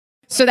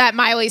So that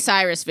Miley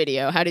Cyrus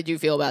video, how did you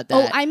feel about that?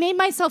 Oh, I made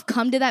myself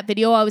come to that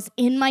video. I was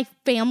in my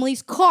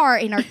family's car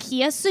in our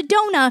Kia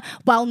Sedona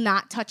while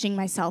not touching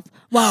myself.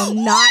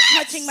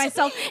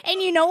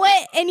 And you know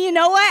what?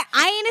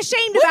 I ain't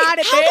ashamed about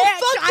it, How bitch.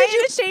 the fuck I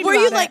ain't ashamed were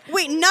about you it. like,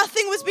 wait,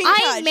 nothing was being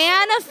touched? I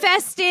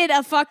manifested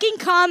a fucking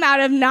cum out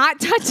of not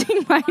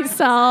touching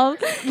myself.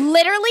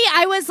 Literally,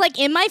 I was like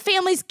in my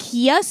family's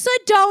Kia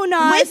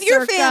Sedona. With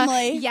your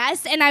family.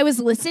 Yes, and I was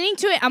listening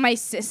to it on my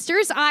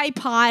sister's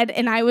iPod,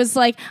 and I was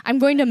like, I'm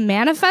going to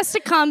manifest a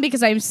cum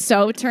because I'm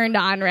so turned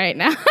on right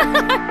now.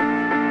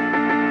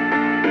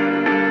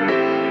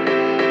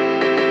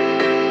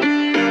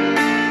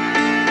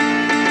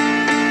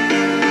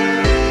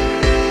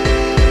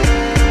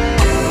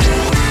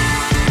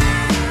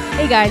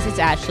 Hey guys, it's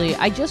Ashley.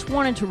 I just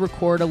wanted to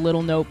record a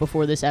little note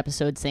before this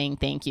episode saying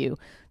thank you.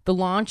 The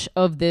launch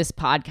of this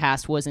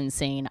podcast was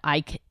insane.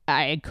 I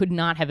could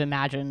not have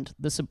imagined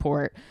the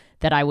support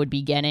that I would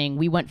be getting.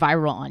 We went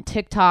viral on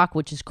TikTok,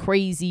 which is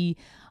crazy.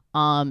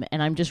 And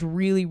I'm just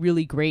really,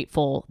 really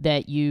grateful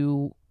that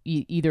you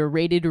either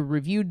rated or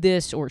reviewed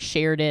this or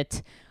shared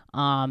it.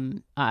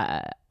 I'm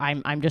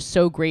just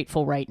so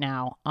grateful right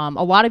now. A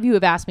lot of you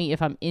have asked me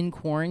if I'm in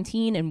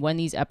quarantine and when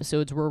these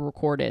episodes were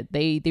recorded.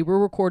 They were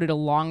recorded a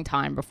long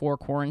time before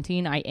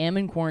quarantine. I am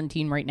in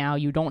quarantine right now.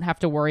 You don't have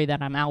to worry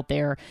that I'm out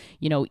there,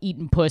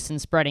 eating puss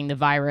and spreading the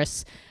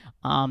virus.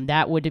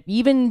 That would,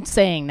 even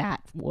saying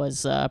that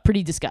was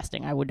pretty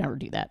disgusting. I would never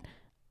do that.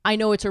 I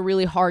know it's a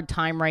really hard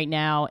time right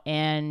now,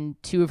 and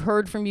to have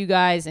heard from you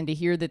guys and to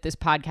hear that this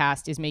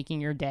podcast is making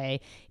your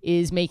day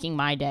is making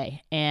my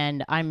day,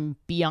 and I'm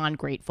beyond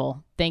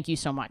grateful. Thank you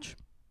so much.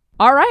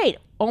 All right.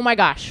 Oh my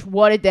gosh,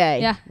 what a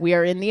day. Yeah. We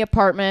are in the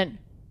apartment.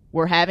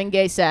 We're having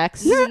gay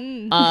sex.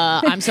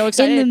 I'm so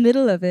excited. In the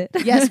middle of it.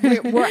 Yes,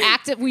 we're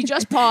active. We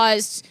just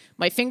paused.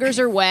 My fingers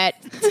are wet.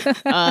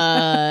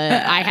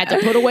 I had to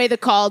put away the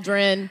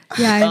cauldron.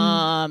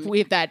 Yeah, we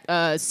have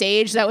that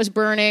sage that was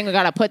burning. I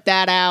got to put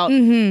that out.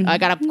 Mm-hmm. I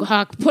got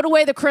to put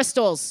away the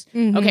crystals.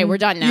 Mm-hmm. Okay, we're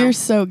done now. You're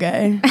so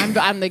gay.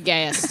 I'm the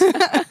gayest.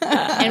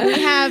 And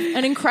we have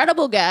an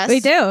incredible guest. We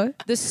do.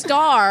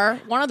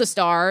 One of the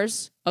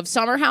stars of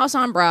Summer House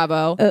on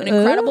Bravo, an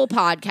incredible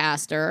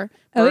podcaster,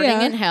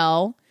 Burning in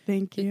Hell.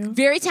 Thank you.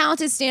 Very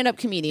talented stand-up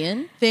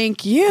comedian.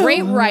 Thank you.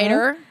 Great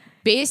writer.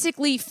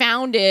 Basically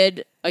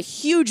founded a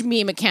huge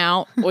meme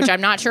account, which I'm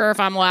not sure if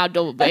I'm allowed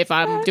to, if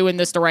I'm doing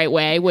this the right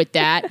way with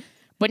that.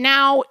 But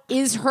now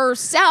is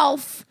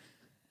herself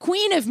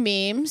queen of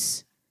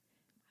memes,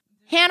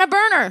 Hannah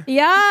Berner.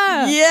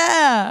 Yeah.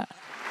 Yeah.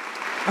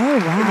 Oh,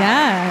 wow.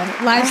 Yeah.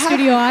 Live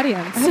studio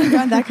audience. I haven't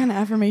gotten that kind of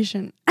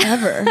affirmation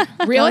ever.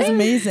 Really? That was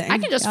amazing. I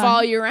can just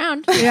follow you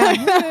around.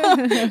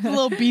 Yeah.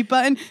 Little beat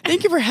button.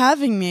 Thank you for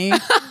having me.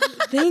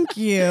 Thank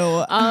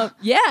you.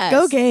 Yes.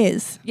 Go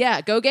gays.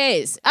 Yeah, go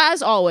gays.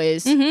 As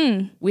always,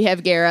 we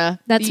have Gara.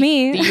 That's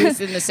me. The youth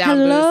in the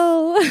sound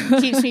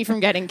booth. Keeps me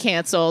from getting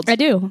canceled. I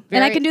do.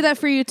 And I can do that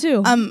for you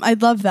too.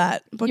 I'd love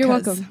that. You're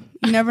welcome.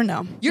 You never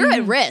know. You're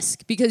at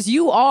risk because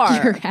you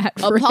are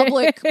a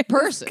public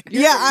person.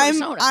 You're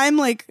I'm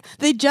like,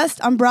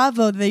 on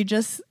Bravo, they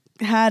just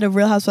had a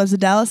Real Housewives of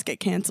Dallas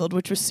get canceled,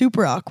 which was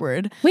super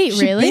awkward. Wait,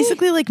 she really?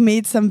 basically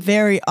made some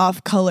very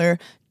off-color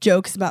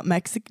jokes about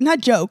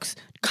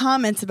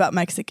comments about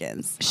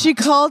Mexicans. She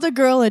called a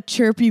girl a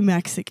chirpy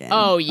Mexican.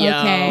 Oh,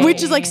 yeah. Okay.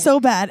 Which is so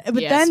bad. But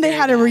then they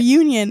had a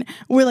reunion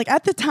where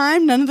at the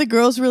time, none of the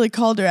girls really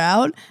called her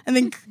out. And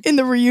then in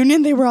the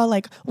reunion, they were all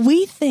like,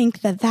 we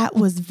think that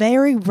was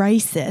very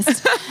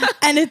racist.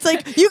 And it's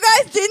you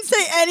guys didn't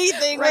say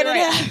anything. Right.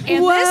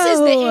 And this is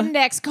the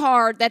index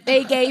card that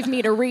they gave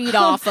me to read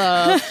off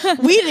of.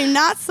 We do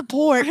not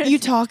support you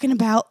talking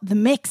about the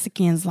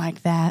Mexicans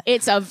like that.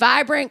 It's a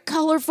vibrant,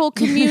 colorful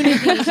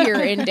community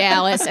here in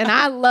Dallas. And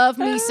I love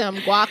me some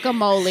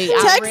guacamole.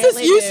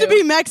 Texas used to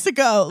be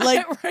Mexico.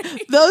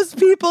 Those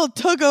people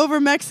took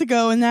over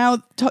Mexico, and now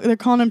they're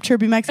calling them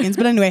chirpy Mexicans.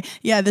 But anyway,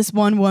 this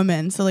one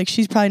woman. So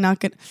she's probably not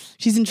good.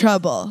 She's in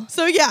trouble.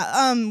 So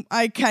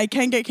I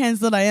can get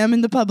canceled. I am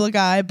in the public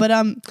eye, but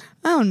I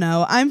don't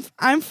know.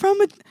 I'm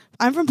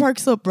from Park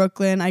Slope,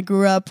 Brooklyn. I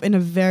grew up in a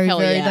very,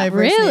 very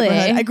diverse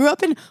neighborhood. I grew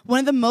up in one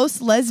of the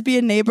most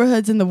lesbian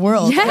neighborhoods in the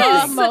world.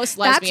 Yes, the most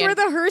lesbian. That's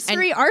where the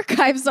Herstory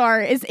archives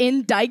are. Is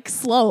in Dyke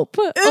Slope.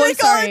 They call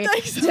Sorry. it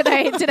Dyke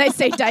Slope. Did I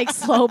say Dyke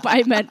Slope?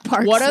 I meant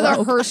Park What Slope. are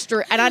the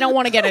Herstory? And I don't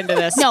want to get into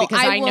this because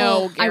I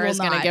know Gara's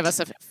going to not. give us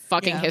a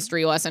fucking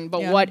history lesson.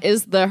 But what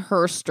is the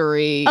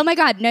Herstory? Oh my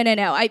God, no.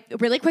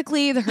 Really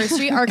quickly, the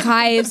Herstory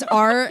archives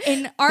are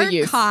an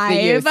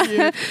archive.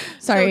 The youth.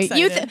 Sorry, So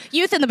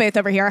youth in the booth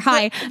over here.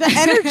 Hi. The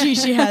energy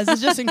she has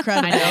is just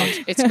incredible. I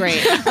know. It's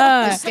great.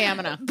 The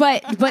stamina.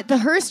 But the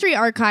Herstory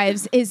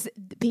archives is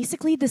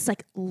basically this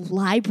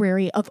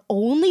library of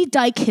only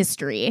Dyke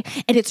history,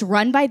 and it's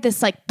run by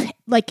this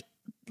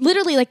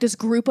literally like this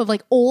group of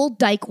like old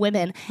dyke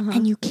women,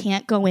 and you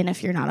can't go in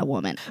if you're not a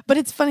woman. But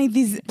it's funny,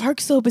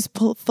 Park Slope is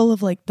full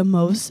of like the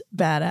most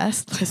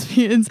badass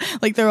lesbians.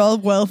 Like they're all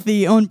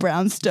wealthy, own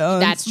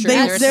brownstones. That's true.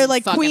 They're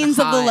like queens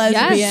of the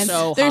lesbians.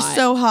 Yes. They're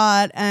so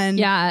hot, and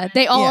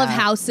They all have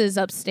houses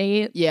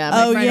upstate. Yeah,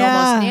 my friend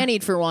almost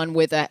nannied for one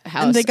with a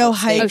house. And they go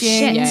upstate.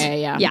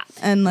 hiking. Yeah.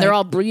 And like, they're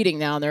all breeding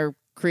now. They're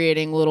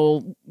creating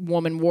little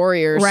woman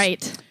warriors.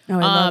 Right. Oh, I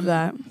love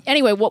that.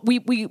 Anyway, what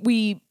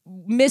we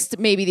missed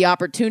maybe the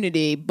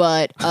opportunity,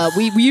 but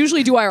we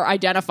usually do our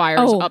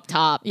identifiers up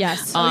top.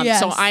 Yes. Yes.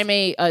 So I'm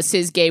a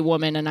cis gay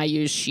woman, and I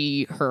use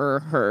she, her,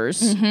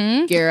 hers.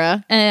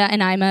 Gara.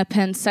 And I'm a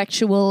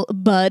pansexual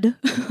bud, a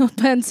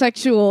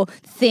pansexual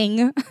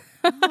thing.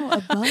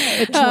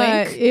 A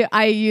twink.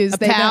 I use A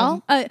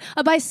pal? a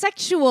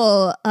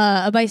bisexual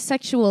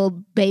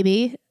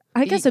baby.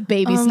 I guess a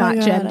baby's Oh not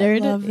my God,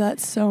 gendered. I love that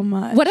so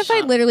much. What if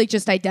I literally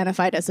just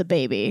identified as a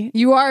baby?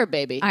 You are a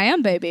baby. I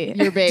am baby.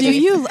 You're a baby. Do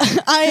you?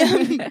 I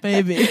am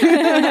baby.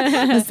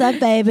 What's up,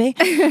 baby?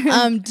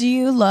 Do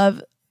you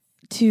love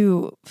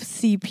to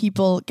see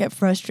people get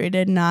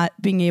frustrated not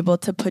being able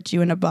to put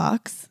you in a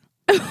box?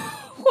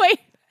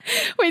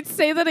 Wait,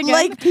 say that again.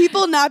 Like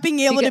people not being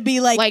able to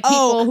be like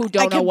people who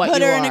don't I know could what put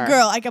you her in are. a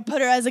girl. I could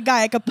put her as a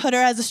guy. I could put her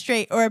as a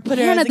straight, or put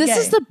her Hannah, as a this gay.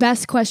 is the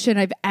best question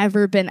I've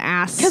ever been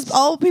asked. Because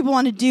all people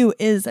want to do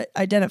is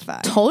identify.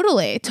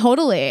 Totally.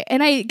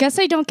 And I guess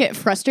I don't get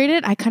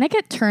frustrated. I kind of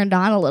get turned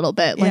on a little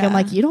bit. Like I'm Yeah.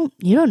 like, you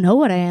don't know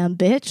what I am,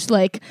 bitch.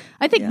 Like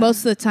I think most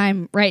of the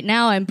time right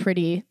now I'm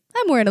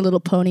wearing a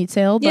little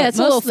ponytail. But Yeah, it's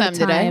a little most of the femme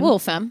today. A time- little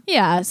femme.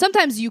 Yeah,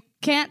 sometimes you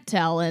can't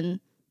tell, and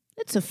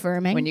it's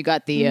affirming. When you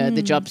got the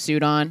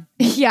jumpsuit on.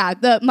 yeah,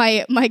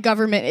 my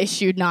government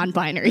issued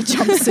non-binary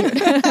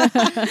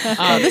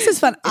jumpsuit. This is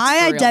fun. I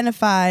for real.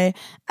 identify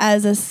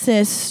as a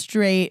cis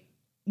straight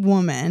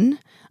woman.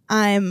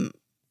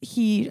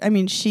 She,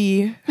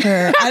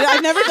 her.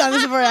 I've never done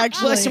this before,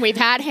 actually. Listen, we've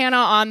had Hannah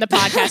on the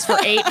podcast for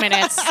 8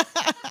 minutes. I'm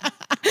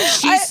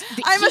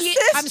a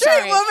cis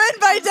straight woman,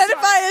 but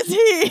identify as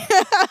he.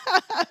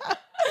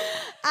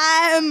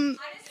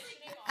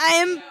 I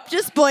am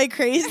just boy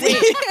crazy.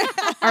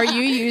 Are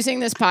you using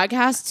this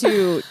podcast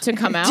to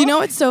come out? Do you know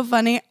what's so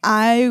funny?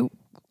 Oh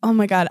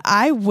my God,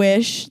 I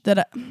wish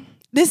that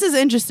this is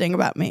interesting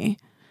about me.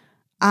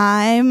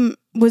 I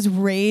was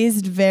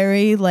raised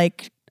very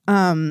like,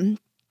 I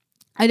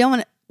don't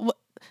want to,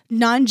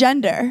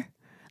 non-gender.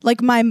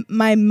 Like my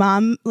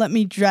mom let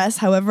me dress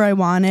however I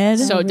wanted.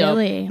 So dope.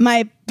 Really?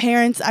 My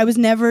parents, I was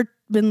never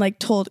been like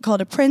called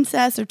a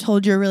princess or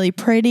told you're really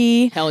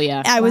pretty. Hell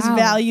yeah. I was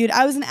valued.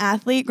 I was an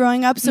athlete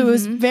growing up, so it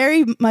was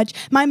very much.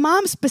 My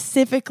mom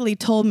specifically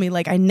told me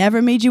like I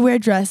never made you wear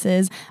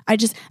dresses.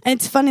 And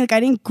it's funny, like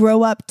I didn't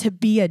grow up to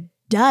be a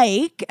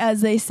dyke, as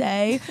they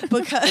say,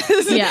 because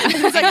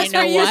And I you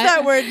know use what?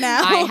 that word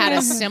now. I had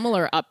a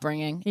similar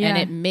upbringing, and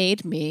it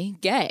made me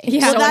gay.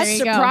 Yeah, so there it's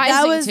you go.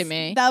 surprising to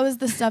me. That was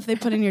the stuff they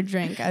put in your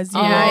drink, as you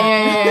know.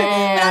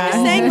 Yeah. But I'm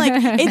just saying,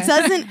 like, it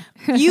doesn't.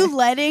 You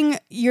letting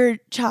your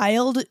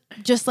child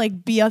just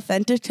like be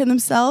authentic to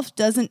themselves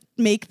doesn't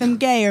make them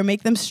gay or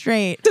make them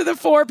straight. To the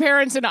 4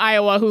 parents in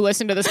Iowa who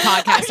listen to this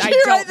podcast, I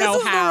You're don't right, know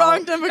this is how. the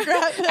wrong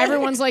demographic.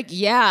 Everyone's like,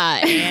 yeah,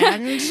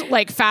 and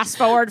like fast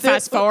forward.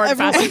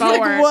 Everyone's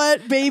like,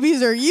 what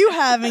babies are you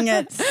having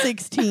at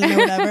 16 or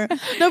whatever?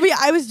 No, but yeah,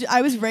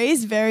 I was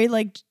raised very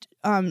like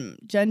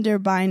gender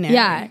binary.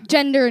 Yeah,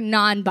 gender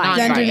non-binary.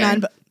 Gender Non-binary.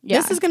 non. Yeah.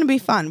 This is gonna be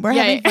fun. We're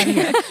having fun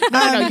here.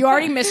 No, you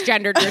already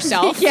misgendered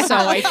yourself, so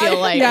I feel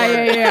like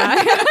I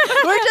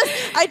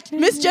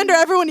misgender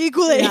everyone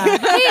equally.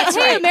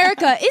 Hey,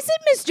 America, is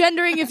it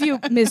misgendering if you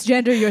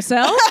misgender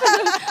yourself?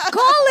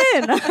 Call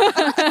in.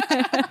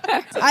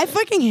 I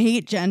fucking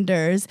hate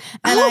genders,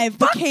 and I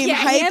became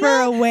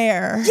hyper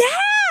aware. Yeah.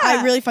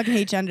 I really fucking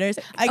hate genders.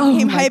 I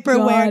became hyper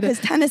aware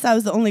because tennis, I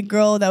was the only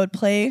girl that would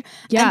play.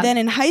 Yeah. And then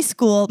in high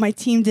school, my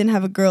team didn't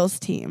have a girls'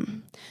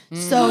 team.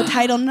 So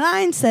Title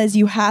IX says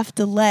you have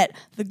to let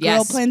the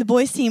girl play in the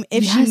boys' team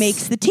if she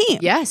makes the team.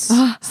 Yes.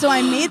 So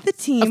I made the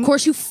team. Of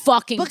course you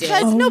fucking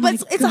Because did. but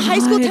it's a high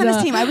school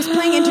tennis team. I was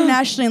playing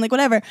internationally and like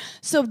whatever.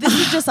 So this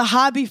is just a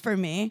hobby for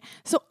me.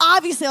 So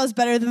obviously I was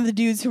better than the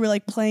dudes who were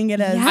like playing it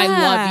as. I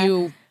love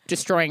you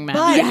destroying men.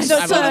 But Yes, so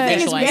I the wanna thing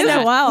is, visualize we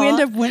that. end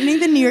up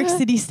winning the New York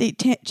City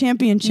State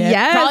Championship.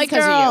 Yes, Probably 'cause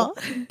of girl.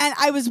 And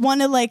I was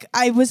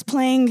I was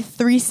playing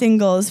 3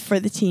 singles for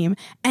the team,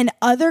 and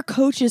other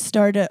coaches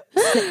started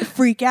to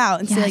freak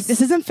out and say like,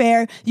 "This isn't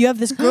fair. You have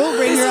this girl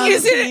ringer on the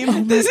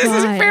team. This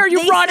isn't fair.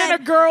 You They brought in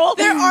said a girl.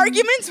 Their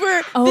arguments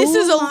were, "This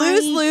is a Oh my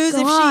lose-lose.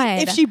 God.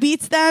 If she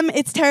beats them,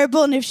 it's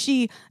terrible, and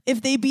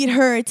if they beat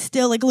her, it's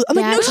still like." I'm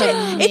like, no That's shit.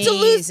 It's a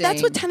lose. That's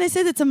amazing. what tennis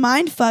is. It's a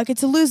mind fuck.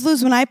 It's a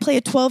lose-lose. When I play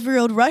a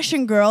 12-year-old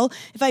Russian girl,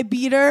 if I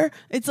beat her,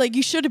 it's like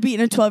you should have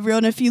beaten a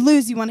 12-year-old, and if you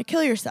lose, you want to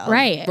kill yourself.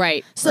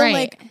 Right. So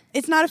like,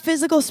 it's not a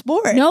physical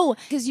sport. No.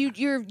 Because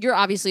you're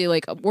obviously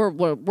like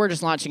we're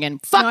just launching in.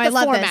 Fuck I the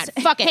love format.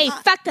 this. Fuck it. Hey,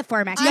 fuck the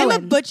format. I'm Go a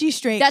in. butchy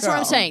straight That's girl. what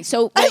I'm saying.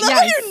 So I love yeah,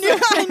 how I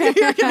knew you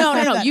were gonna no,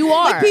 say no, that. you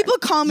are. Like, people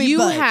call me You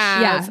butch.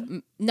 have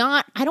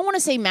I don't want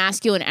to say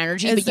masculine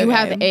energy, It's but you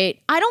have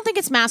okay. I don't think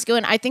it's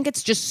masculine. I think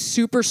it's just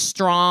super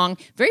strong,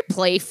 very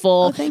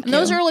playful. Oh, thank and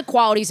those you. are like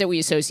qualities that we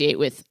associate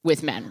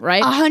with men,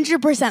 right?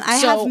 100%. I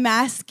So- have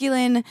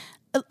masculine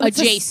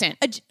Adjacent.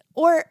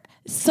 or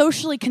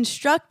socially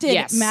constructed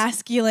Yes.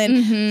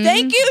 masculine.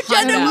 Thank you,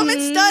 gender 100%. woman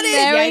studies.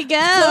 There we go.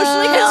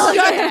 Socially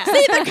constructed. Yeah.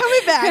 See, they're coming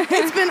back.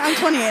 I'm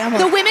 28. I'm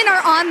The old. women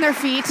are on their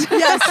feet.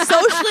 Yes,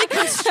 socially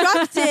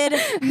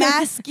constructed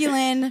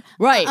masculine.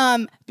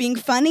 Right. Being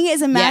funny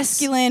is a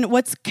masculine.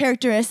 What's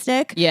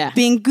characteristic? Yeah.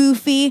 Being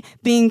goofy,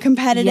 being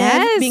competitive,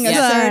 Yes. being Yes.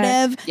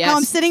 assertive. Yes. How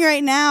I'm sitting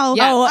right now.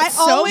 Yeah. Oh, I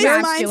so always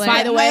masculine.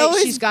 By the I way,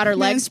 always she's got her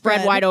legs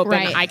spread wide open.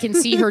 Right. I can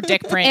see her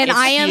dick print. And It's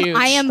huge.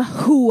 I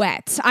am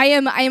wet. I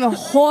am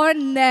horny.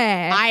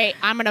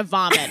 I'm gonna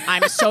vomit.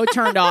 I'm so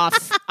turned off.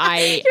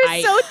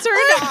 You're so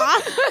turned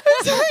off.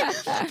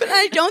 But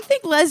I don't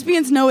think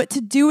lesbians know what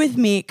to do with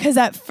me because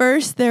at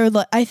first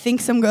I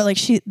think some girl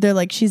they're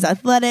like she's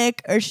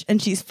athletic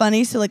and she's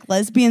funny, so like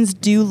lesbians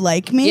do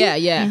like me. Yeah,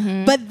 yeah.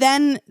 Mm-hmm. But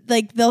then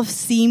like they'll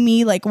see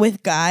me like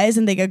with guys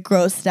and they get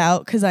grossed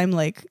out because I'm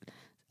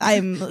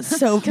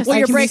so Well, you're I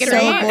can be breaking so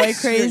their heart. boy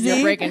crazy.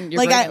 You're breaking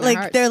like their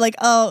heart. they're like,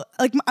 oh,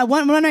 like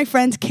one of my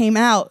friends came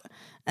out.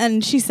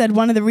 And she said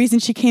one of the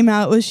reasons she came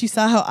out was she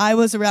saw how I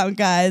was around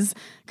guys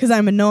because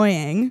I'm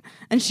annoying.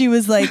 And she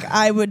was like,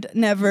 I would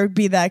never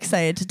be that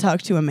excited to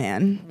talk to a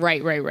man.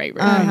 Right.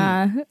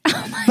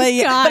 But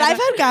yeah, but I've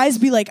had guys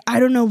be like, I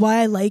don't know why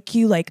I like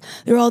you. Like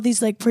there are all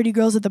these like pretty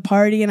girls at the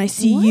party, and I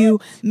see you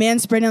man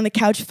spreading on the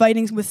couch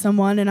fighting with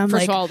someone, and I'm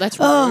First like, of all, that's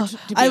rude. oh, to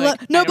be I like,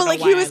 love no, I don't but know like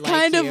why he I was like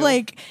kind of you.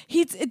 like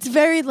it's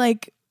very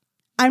like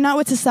I'm not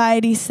what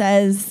society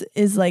says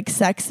is like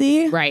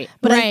sexy, Right.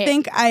 But I Right.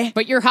 think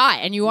But you're hot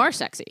and you are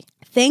sexy.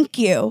 Thank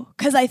you.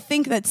 Because I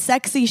think that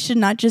sexy should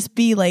not just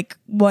be like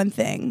one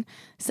thing.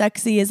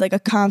 Sexy is like a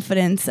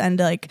confidence and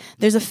like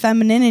there's a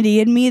femininity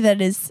in me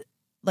that is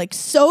like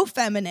so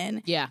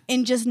feminine. Yeah.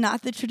 In just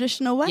not the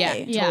traditional way. Yeah,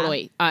 Yeah.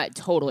 totally.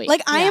 Totally.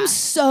 Like I am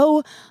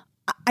so,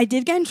 I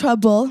did get in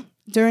trouble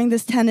during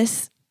this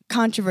tennis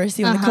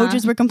controversy when the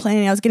coaches were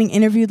complaining. I was getting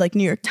interviewed like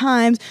New York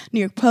Times, New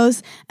York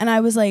Post. And I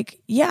was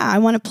like, yeah, I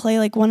want to play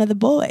like one of the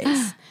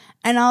boys.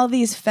 And all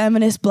these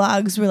feminist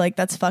blogs were like,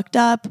 that's fucked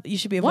up. You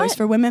should be a voice What?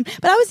 for women.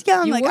 But I was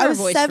young. You like were I a was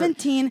voice for-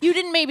 17. You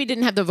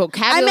didn't have the I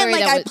vocabulary. meant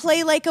like that I was,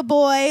 play like a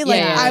boy. Like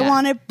Yeah. I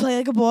want to play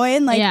like a boy.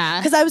 And like,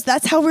 Yeah. because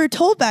that's how we were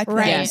told back then.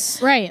 Right. Yes.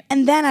 Right.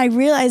 And then I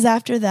realized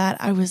after that,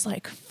 I was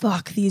like,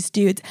 fuck these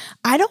dudes.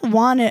 I don't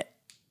want to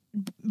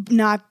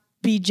not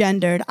be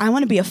gendered. I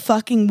want to be a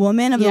fucking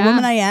woman of the Yeah.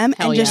 woman I am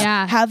Hell and just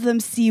yeah. have them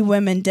see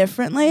women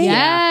differently.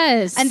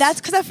 Yes. And that's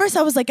because at first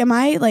I was like, am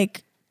I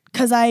like,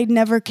 because I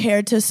never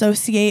cared to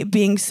associate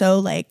being so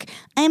like,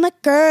 I'm a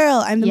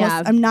girl.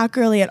 I'm not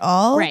girly at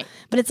all. Right.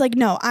 But it's like,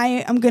 no,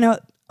 I am going to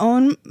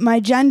own my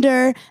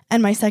gender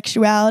and my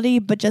sexuality,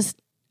 but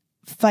just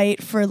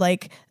fight for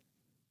like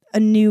a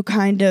new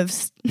kind of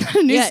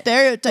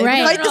stereotype.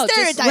 Right. Fight No, the no, just-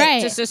 stereotype.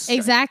 right. Just a-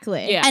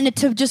 Exactly. Yeah. And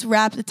to just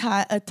wrap a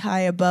tie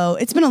a bow.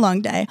 It's been a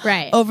long day.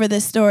 Right. Over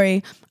this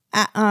story.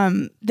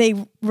 They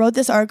wrote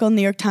this article in the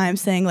New York Times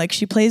saying like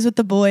she plays with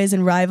the boys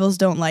and rivals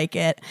don't like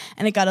it,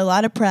 and it got a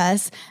lot of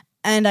press.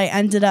 And I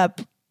ended up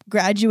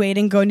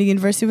graduating, going to the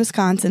University of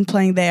Wisconsin,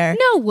 playing there.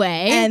 No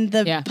way. And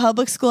the Yeah.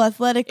 public school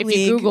athletic if league.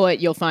 you Google it,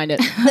 you'll find it.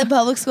 The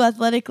public school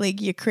athletic league,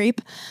 you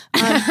creep.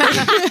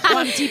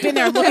 I'm deep in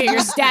there. Look at your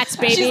stats,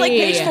 baby. She's like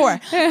page 4.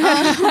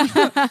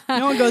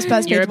 No one goes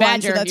past You're page a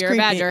 1, so badger. that's You're a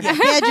creepy. badger. Yeah,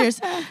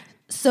 badgers.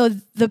 So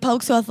the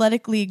public school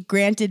athletic league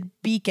granted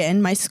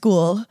Beacon, my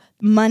school,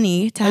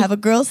 money to have a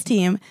girls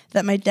team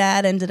that my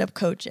dad ended up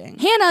coaching.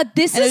 Hannah,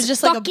 this And it is was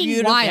just like a fucking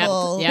beautiful-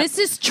 wild. Yep. This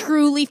is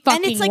truly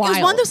fucking And it's like wild. it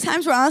was one of those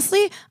times where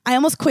honestly I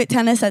almost quit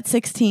tennis at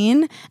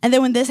 16, and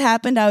then when this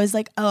happened I was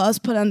like, oh, I was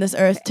put on this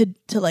earth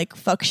to like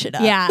fuck shit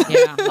up. Yeah.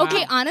 Yeah, wow.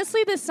 Okay,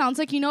 honestly, this sounds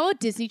like, you know what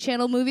Disney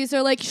Channel movies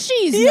are like,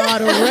 she's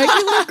not a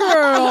regular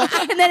girl.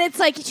 And then it's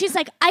like, she's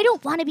like, I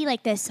don't want to be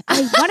like this. I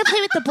want to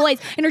play with the boys.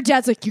 And her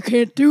dad's like, you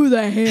can't do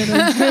that,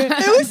 Hannah.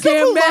 It was some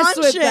can't mess Mulan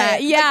with shit.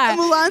 that. Yeah. Like,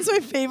 Mulan's my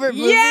favorite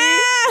movie. Yeah.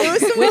 It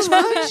was some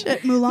Mulan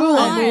shit.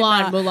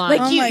 Mulan.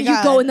 Like Oh you my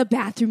God. go in the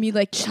bathroom, you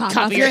like chop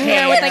Cut off your your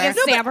hair with like hair. a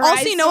No, but samurai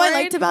also, you know what I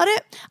sword. liked about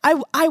it?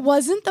 I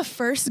wasn't the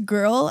first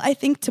girl, I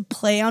think, to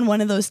play on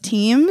one of those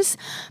teams,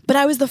 but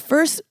I was the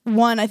first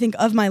one, I think,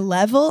 of my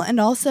level, and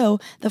also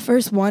the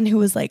first one who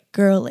was like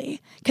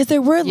girly. Because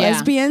there were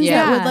lesbians that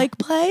Yeah. would like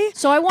play,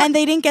 So I want- and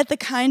they didn't get the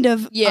kind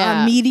of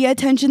Yeah. media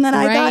attention that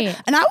I Right.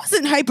 got. And I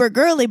wasn't hyper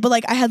girly, but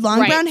like I had long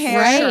Right, brown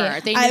hair. for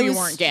sure. They knew I you was,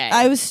 weren't gay.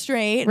 I was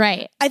straight.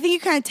 Right. I think you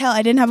kind of tell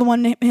I didn't have a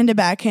one-handed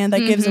backhand that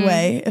gives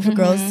away if a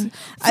girl's.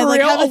 I For like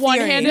real? have A a theory.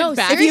 one-handed No,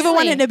 backhand? If you have a Seriously.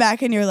 one-handed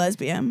backhand, you're a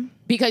lesbian.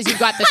 because you've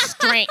got the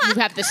strength. You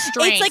have the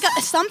strength. It's like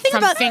something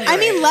from about. I fingering.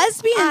 mean,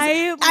 lesbians.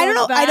 I don't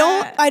know.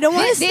 I don't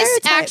want to this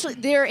stereotype. actually,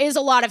 there is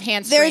a lot of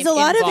hand There's strength a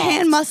lot involved. of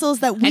hand muscles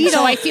that we And don't.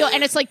 so I feel,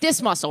 and it's like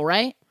this muscle,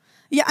 right?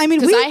 Yeah, I mean,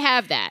 Because I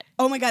have that.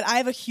 Oh my God, I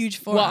have a huge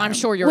forearm. Well, I'm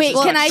sure yours Wait, is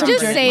can I much just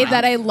stronger say than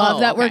that I mine. love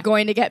that we're okay.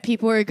 going to get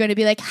people who are going to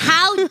be like,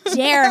 how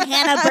dare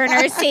Hannah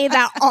Berner say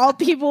that all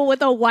people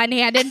with a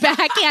one-handed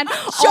backhand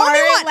Show are me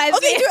one.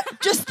 lesbian?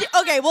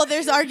 Okay, well,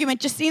 there's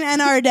argument. Justine N.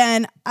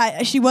 Arden,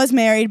 she was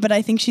married, but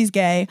I think she's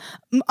gay.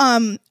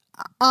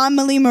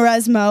 Amélie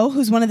Mauresmo,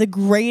 who's one of the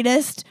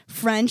greatest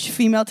French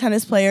female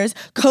tennis players,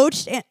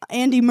 coached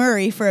Andy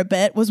Murray for a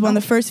bit, was one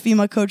of the first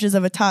female coaches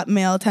of a top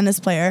male tennis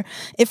player.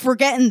 If we're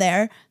getting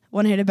there,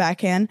 one-handed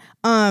backhand.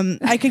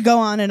 I could go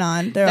on and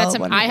on.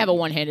 I have a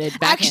one-handed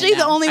backhand. Actually,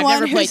 the only I've one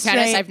never played who's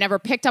tennis. straight- I've never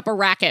picked up a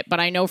racket,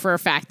 but I know for a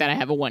fact that I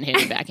have a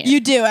one-handed backhand.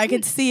 You do. I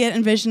could see it,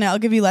 envision it. I'll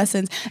give you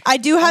lessons. I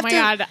do have oh to.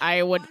 my God,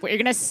 I would. You're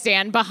gonna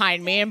stand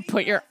behind me and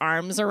put your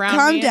arms around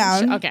Calm me.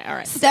 down. Okay, all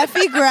right.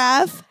 Steffi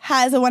Graf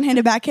has a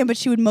one-handed backhand, but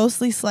she would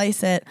mostly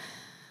slice it.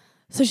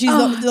 So she's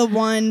the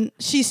one.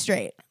 She's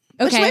straight.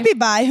 But she Okay. might be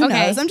bi. Who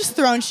Okay. knows? I'm just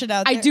throwing shit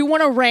out there. I do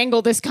want to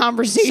wrangle this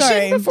conversation.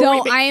 Sorry. before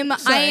No, we I am.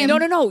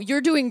 No.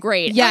 You're doing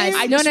great. Yes.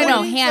 I No, just no, no.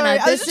 wanna- Hannah, Sorry,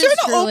 I was this just is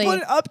trying truly- to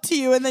open it up to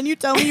you, and then you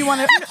tell me you want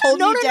to hold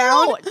me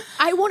down. No.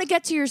 I want to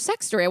get to your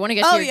sex story. I want to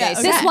get Oh, to your yeah, gay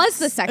okay. This sex. was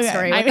the sex Okay.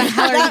 story. I What the mean,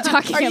 hell are you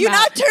talking Are about? you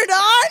not turned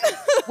on?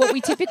 What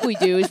we typically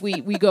do is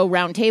we go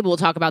round table,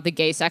 talk about the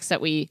gay sex that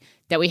we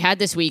had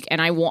this week,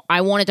 and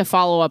I wanted to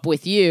follow up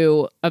with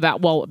you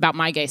about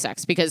my gay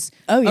sex because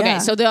okay,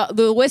 so the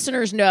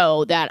listeners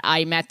know that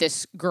I met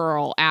this girl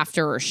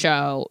after a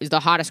show. Is the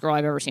hottest girl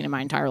I've ever seen in my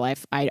entire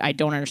life. I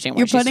don't understand why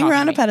You're she's putting her talking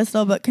on to a me.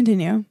 pedestal, but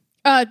continue.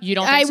 You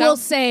don't I think so? will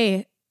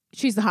say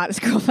she's the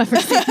hottest girl I've ever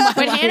seen. In my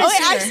But life. Hannah- Oh,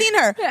 wait, I've seen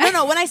her.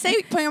 No. When I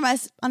say putting her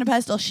on a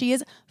pedestal, she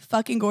is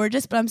fucking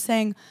gorgeous. But I'm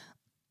saying,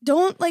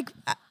 don't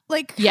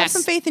have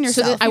some faith in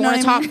yourself. So I you know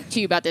want to what I talk mean? to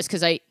you about this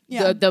because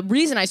Yeah. the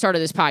reason I started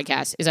this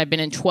podcast is I've been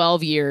in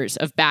 12 years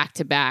of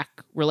back-to-back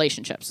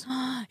relationships.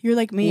 You're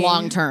like me.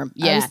 Long term.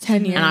 Yeah. I was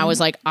 10 years. And I was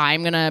like,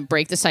 I'm going to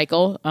break the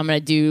cycle. I'm going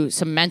to do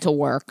some mental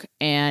work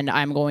and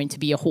I'm going to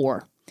be a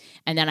whore.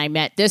 And then I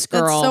met this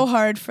girl. That's so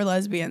hard for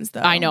lesbians,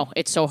 though. I know.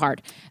 It's so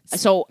hard.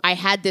 So I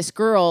had this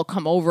girl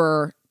come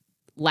over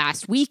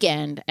last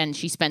weekend and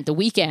she spent the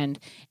weekend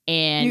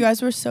and You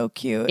guys were so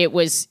cute.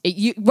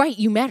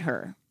 you met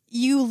her.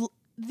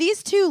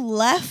 These two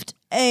left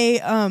a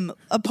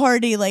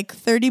party like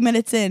 30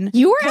 minutes in.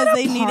 You were because at a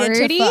they needed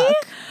party? to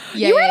fuck.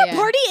 You were at a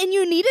party and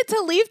you needed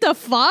to leave to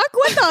fuck?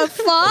 What the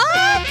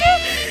fuck?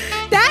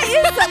 That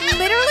is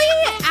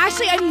literally,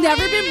 Ashley, I've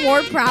never been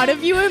more proud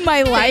of you in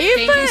my life.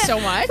 Thank you so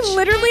much.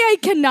 Literally, I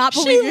cannot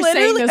believe you're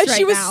saying this right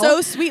she was now.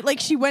 so sweet. Like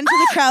she went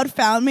to the crowd,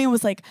 found me, and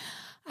was like,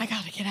 I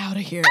gotta get out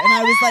of here. And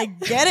I was like,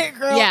 get it,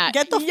 girl. Yeah.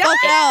 Get the fuck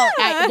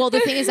out. Well, the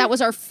thing is, that was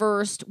our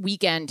first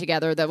weekend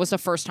together. That was the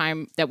first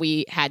time that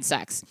we had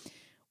sex.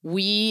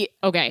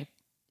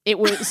 It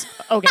was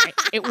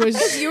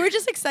You were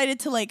just excited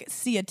to like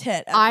see a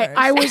tit. At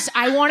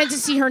I wanted to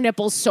see her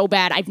nipples so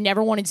bad. I've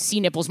never wanted to see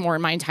nipples more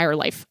in my entire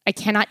life. I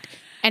cannot.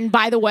 And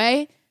by the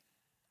way,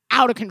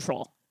 out of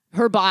control.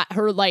 Her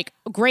like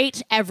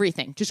great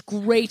everything, just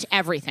great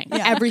everything.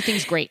 Yeah.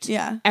 Everything's great.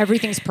 Yeah.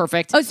 Everything's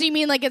perfect. Oh, so you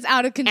mean like it's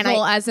out of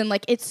control as in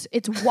like it's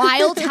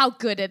wild how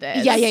good it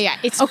is? Yeah.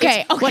 It's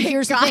Okay, But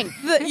here's the thing.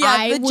 the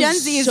Gen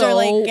Zs are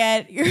like,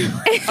 get your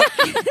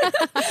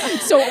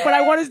So, but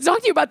I wanted to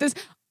talk to you about this.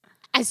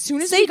 As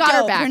soon as we got her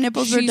dope. back, Her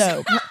nipples were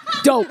dope.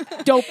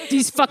 Dope.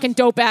 These fucking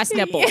dope ass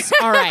nipples.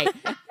 All right,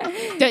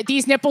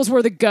 these nipples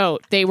were the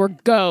goat. They were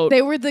goat.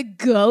 They were the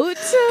goat.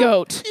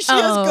 Goat. She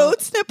has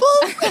goat's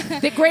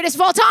nipples. The greatest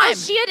of all time.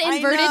 She had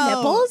inverted know.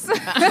 nipples.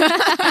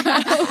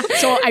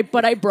 So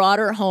I brought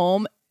her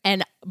home,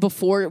 and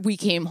before we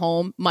came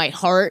home, my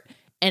heart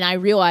and I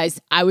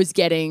realized I was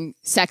getting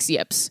sex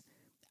yips.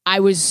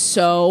 I was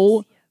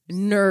so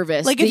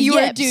nervous. Like if The you were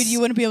a yips. dude, you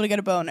wouldn't be able to get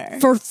a boner.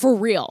 for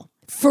real.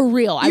 For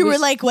real. You were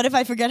like, what if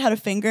I forget how to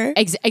finger?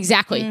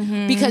 Exactly.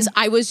 Because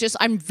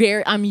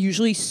I'm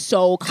usually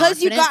so confident.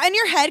 Because you got in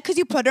your head because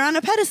you put her on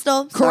a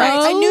pedestal. Correct.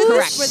 I knew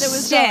Correct. this where there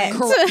was Shit.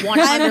 going.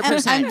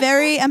 100%. I'm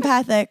very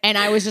empathic. And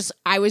I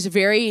was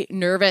very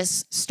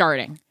nervous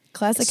starting.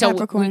 Classic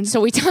Capricorn. So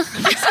we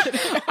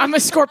I'm a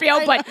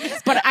Scorpio, but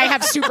I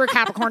have super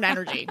Capricorn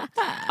energy.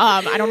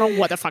 I don't know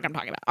what the fuck I'm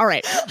talking about. All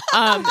right.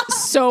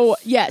 So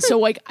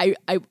like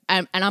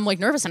I'm like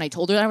nervous, and I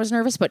told her that I was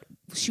nervous, but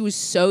she was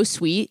so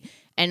sweet.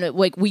 And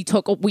like we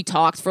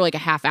talked for like a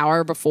half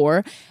hour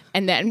before,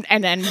 and then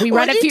we What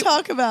read a did few. you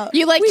talk about?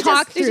 You like We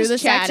talk just- through just the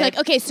sex. You're chatted. like,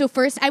 okay, so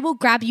first I will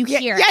grab you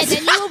here, yes. and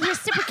then you will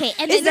reciprocate,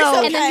 and Is then this you,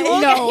 okay? and then you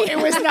will. No, it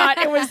was not.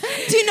 It was.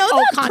 Do you know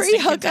that constant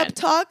pre-hookup consent.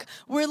 talk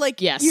where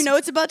like Yes. you know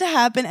it's about to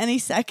happen any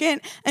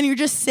second and you're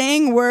just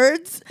saying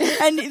words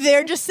and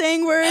they're just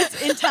saying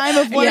words in time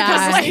of what Yeah.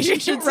 a conversation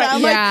should Right.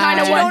 sound like. Yeah. Kind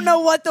of you don't know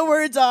what the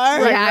words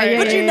are. Right.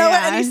 But you Yeah, know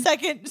yeah. at any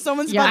second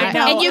someone's Yeah, about I to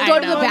know. know. And you I go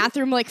to know. the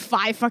bathroom like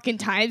 5 fucking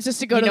times just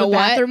to go You to know the what?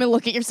 bathroom and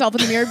look at yourself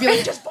in the mirror and be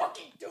like, just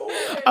fucking do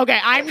it. Okay,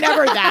 I'm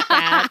never that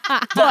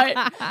bad,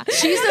 but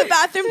She's in the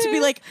bathroom to be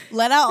like,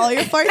 let out all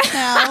your farts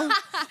now.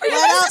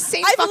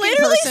 I've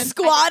literally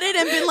squatted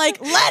and been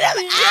like, let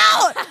him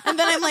out. And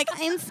then I'm like,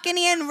 I'm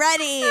skinny and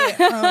ready.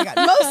 Oh my God.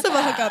 Most of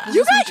a hookup is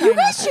You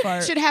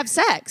guys should have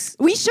sex.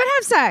 We should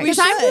have sex.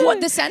 Because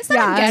what the sense that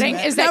I'm getting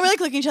is now that we're like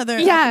looking each other up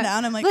and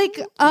down. I'm like,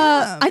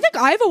 I think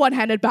I have a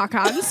one-handed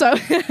backhand. So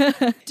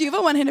do you have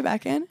a one-handed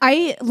backhand?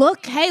 Hey,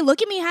 look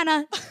at me,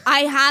 Hannah. I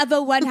have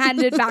a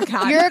one-handed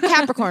backhand. You're a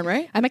Capricorn,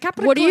 right? I'm a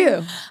Capricorn. What are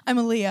you? I'm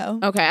a Leo.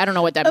 Okay, I don't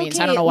know what that means.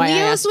 I don't know why I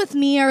Leos asked. with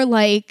me are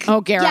like,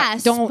 Oh, Garrett,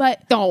 yes, don't. Okay.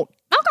 No.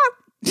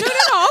 Calm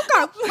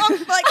down.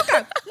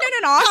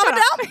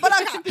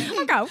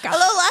 Okay. A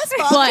little less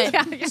fun.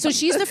 But so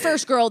she's the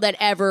first girl that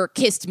ever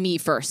kissed me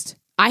first.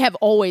 I have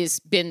always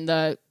been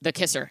the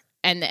kisser.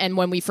 And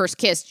when we first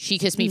kissed, she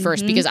kissed me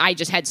first because I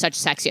just had such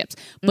sex yips.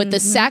 But the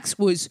sex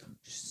was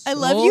I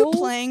love you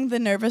playing the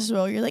nervous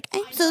role. You're like,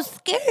 I'm so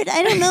scared.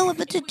 I don't know what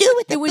to do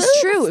with it. It was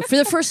true. For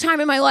the first time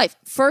in my life.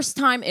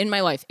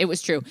 It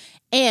was true.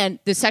 And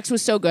the sex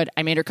was so good.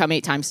 I made her come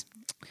 8 times.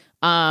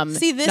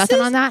 See, this nothing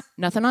is... on that.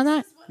 Nothing on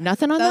that.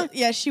 Nothing on that.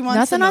 Yeah, she wants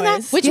nothing the on that.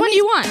 noise. Which one do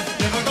you want?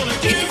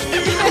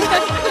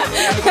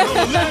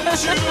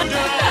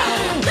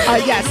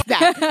 Yes,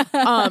 that.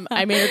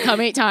 I made her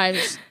come 8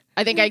 times.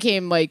 I think I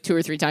came like 2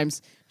 or 3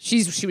 times.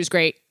 She was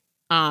great.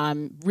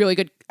 Really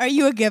good. Are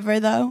you a giver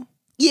though?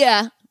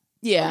 Yeah.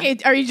 Yeah. Okay,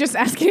 are you just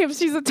asking if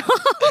she's a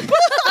top?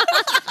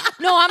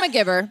 No, I'm a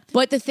giver.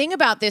 But the thing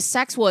about this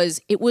sex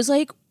was, it was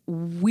like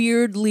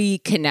weirdly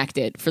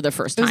connected for the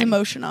first time. It was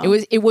emotional.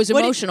 It was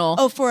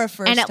emotional. For a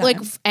first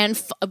time.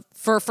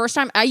 For a first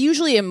time, I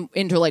usually am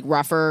into like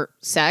rougher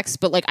sex,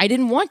 but like I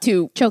didn't want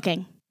to.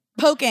 Choking.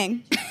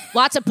 Poking.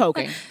 Lots of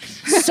poking.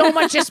 So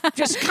much,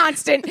 just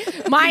constant.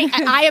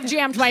 I have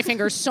jammed my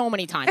fingers so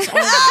many times. Oh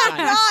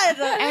my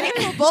God. And it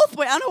go both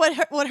ways. I don't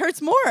know what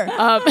hurts more.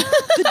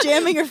 The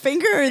jamming your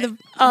finger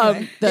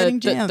or getting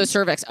jammed? The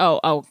cervix.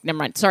 Oh, never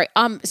mind. Sorry.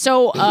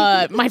 So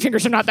my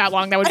fingers are not that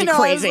long. That would be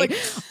crazy.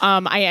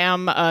 I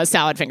am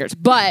salad fingers,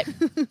 but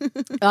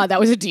that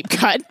was a deep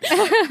cut.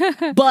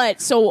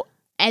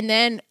 And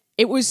then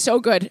it was so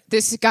good.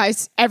 This,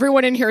 guys,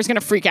 everyone in here is going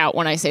to freak out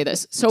when I say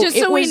this. So just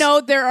so we know,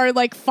 there are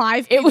like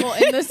 5 people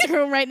in this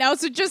room right now.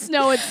 So just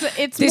know it's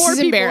this more is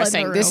people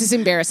embarrassing. in the room. This is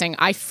embarrassing.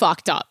 I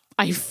fucked up.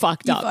 You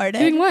farted?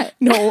 Doing what?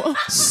 No,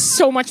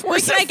 so much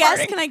worse. Wait,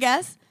 can I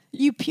guess?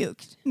 You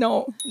puked.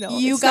 No.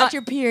 You got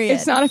your period.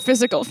 It's not a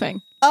physical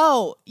thing.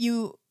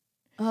 You.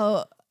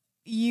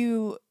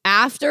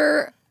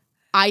 After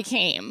I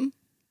came,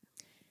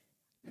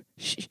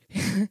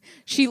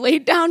 she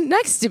laid down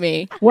next to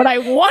me. What I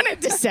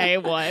wanted to say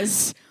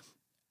was,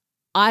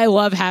 I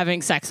love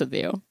having sex with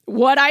you.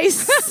 What I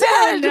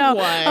said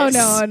was,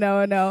 Oh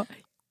no.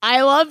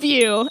 I love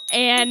you.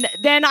 And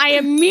then I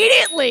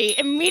immediately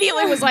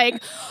was like,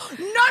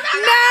 no.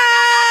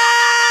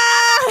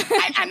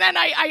 And then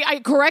I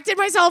corrected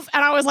myself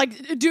and I was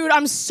like, dude,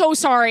 I'm so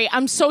sorry.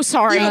 Bro,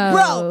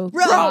 No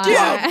homo.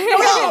 Yeah.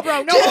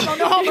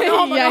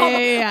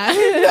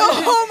 No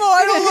homo.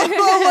 I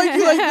don't like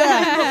you like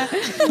that.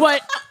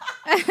 But,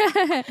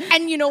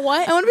 and you know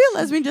what? I want to be a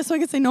lesbian just so I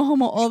can say no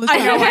homo all the time.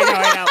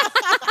 I know.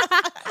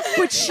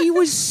 But she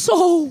was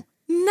so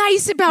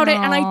nice about it,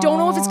 and I don't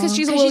know if it's because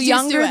she's a little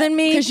younger than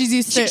me. Because she's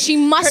used to it. She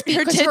must be.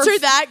 Her tits are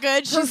that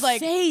good. Her She's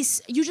like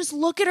face. You just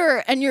look at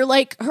her, and you're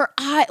like her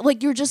eye.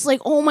 Like you're just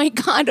like, oh my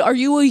God, are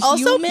you a also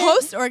human?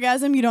 Post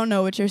orgasm, you don't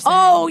know what you're saying.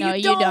 Oh, No, you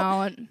you don't.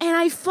 don't. And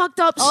I fucked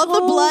up. All so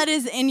the blood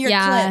is in your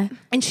clit.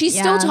 and she's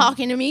still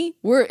talking to me.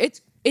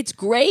 It's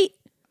great.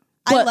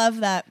 I love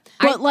that.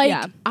 But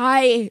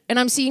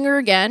I'm seeing her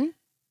again.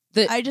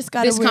 I just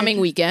got this coming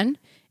weekend,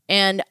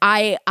 and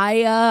I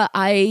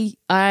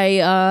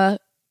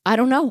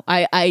don't know.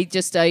 I'm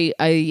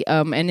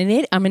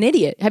an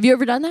idiot. Have you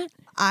ever done that?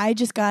 I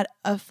just got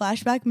a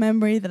flashback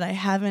memory that I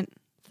haven't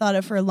thought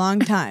of for a long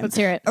time. Let's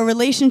hear it. A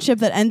relationship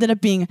that ended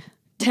up being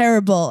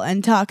terrible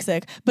and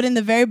toxic, but in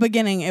the very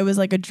beginning, it was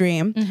like a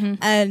dream. Mm-hmm.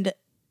 And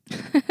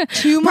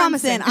 2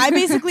 months in,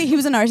 he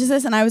was a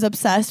narcissist, and I was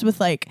obsessed with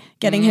like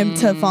getting him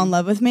to fall in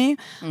love with me.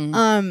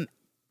 And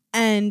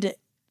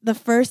the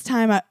first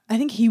time, I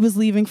think he was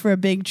leaving for a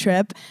big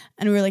trip,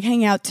 and we were like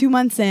hanging out. 2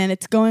 months in,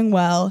 it's going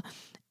well.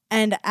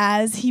 And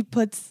as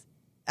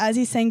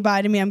he's saying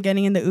bye to me, I'm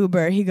getting in the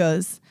Uber. He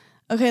goes,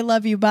 "Okay,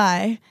 love you,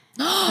 bye."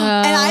 And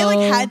I like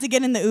had to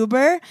get in the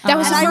Uber. That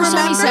was the first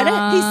time he said it?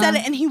 He said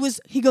it, and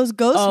he goes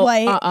ghost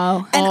white.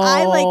 And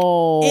I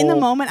like in the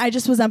moment I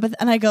just was empathic,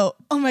 and I go,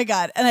 "Oh my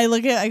God." And I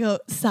look at it, I go,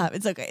 "Stop,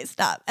 it's okay,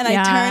 stop." And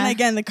I turn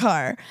again the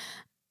car.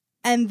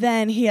 And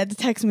then he had to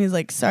text me. He's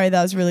like, "Sorry,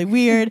 that was really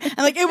weird." And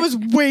like, it was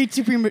way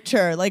too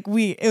premature.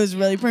 It was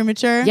really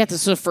premature. Yeah,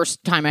 this was the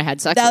first time I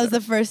had sex. That with was her.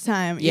 the first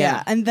time. Yeah.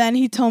 Yeah. And then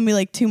he told me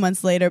like 2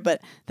 months later,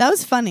 but that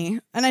was funny.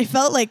 And I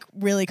felt like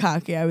really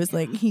cocky. I was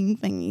like,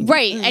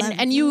 right.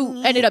 And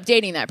you ended up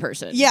dating that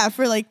person. Yeah,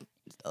 for like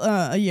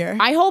a year.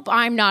 I hope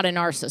I'm not a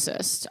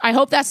narcissist. I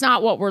hope that's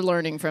not what we're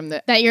learning from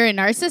the. That you're a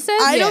narcissist?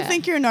 I don't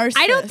think you're a narcissist.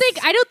 I don't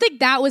think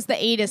that was the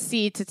A to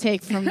C to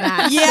take from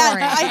that. Yeah,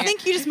 story. I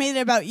think you just made it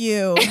about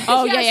you.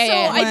 Oh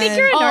yeah. I think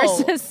you're a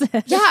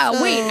narcissist.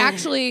 Yeah. Wait.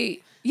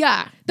 Actually.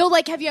 Yeah. Though,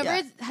 like, have you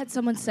ever had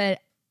someone say,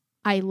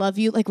 I love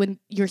you, like when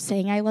you're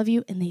saying I love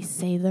you and they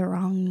say the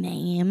wrong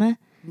name.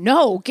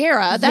 No,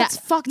 Gara, that's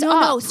fucked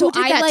up. No. So Who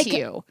did I that to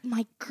you?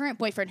 My current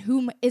boyfriend,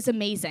 whom is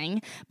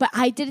amazing, but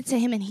I did it to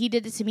him and he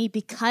did it to me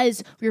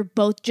because we were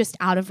both just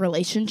out of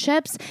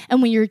relationships.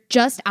 And when you're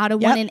just out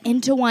of one and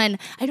into one,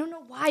 I don't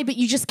know why, but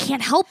you just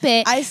can't help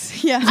it. I've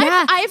said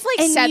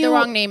the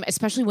wrong name,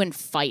 especially when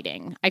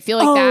fighting. I feel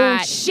like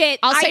that. Shit.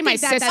 I'll say I my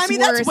think that- sister.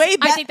 that's that's way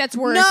better. I think that's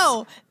worse.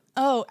 No.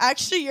 Oh,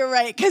 actually, you're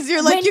right. Because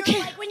you're like,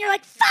 when you're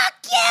like, fuck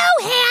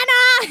you,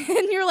 Hannah.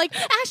 And you're like,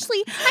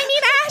 Ashley, I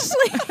mean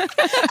Ashley.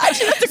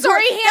 actually, that's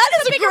Sorry,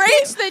 Hannah's a bigger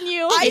bitch than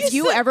you. If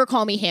you ever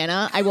call me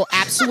Hannah, I will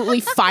absolutely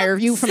fire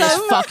you from this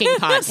fucking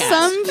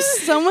podcast.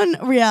 Someone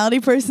reality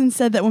person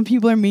said that when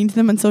people are mean to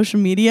them on social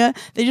media,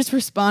 they just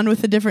respond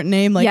with a different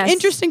name, like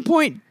interesting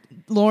point,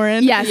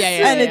 Lauren. Yes.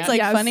 And it's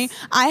like funny.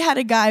 I had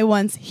a guy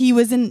once, he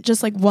was in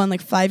just like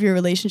 5-year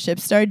relationship,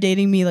 started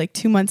dating me like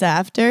 2 months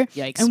after.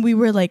 Yikes. And we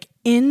were like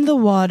in the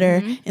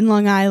water in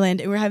Long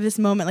Island, and we were having this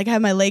moment, like I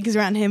had my legs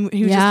around him,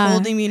 he was just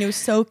holding me and it was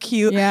so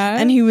cute.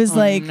 And he was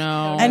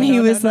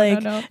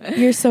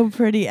you're so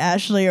pretty,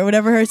 Ashley, or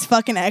whatever his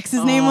fucking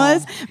ex's name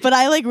was. But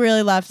I like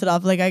really laughed it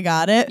off, like I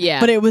got it. Yeah.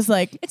 But it was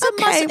like,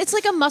 it's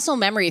like a muscle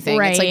memory thing.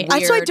 Right. It's like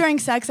I feel like weird. during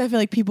sex, I feel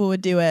like people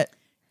would do it.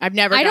 I've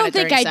never. I done don't it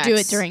think during I do it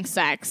sex. during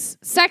sex.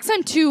 Sex,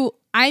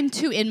 I'm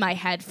too in my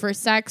head for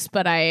sex,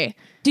 but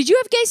Did you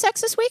have gay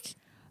sex this week?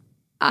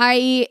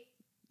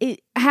 It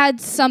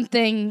had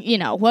something,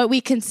 what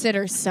we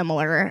consider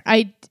similar.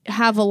 I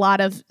have a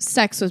lot of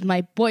sex with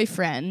my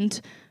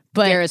boyfriend,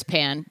 but Gara's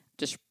pan.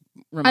 Just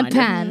I'm reminder.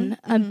 Pan.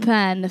 I'm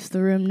Pan, if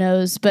the room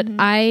knows. But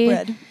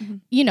I,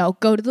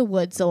 go to the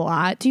woods a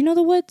lot. Do you know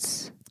the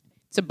woods?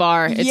 It's a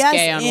bar. It's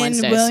gay on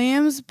Wednesdays. in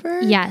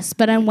Williamsburg. Yes,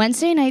 but on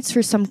Wednesday nights,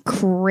 for some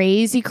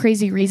crazy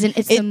reason,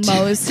 it's the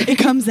most. It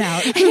comes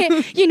out.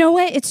 You know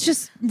what? It's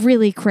just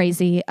really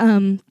crazy.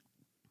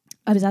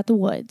 I was at the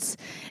woods,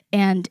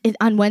 and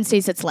on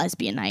Wednesdays it's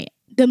lesbian night.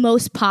 The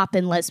most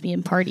poppin'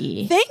 lesbian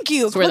party. Thank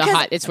you. It's where the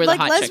hot chicks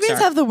lesbians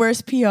are. have the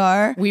worst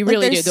PR. We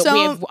really do. We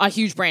have a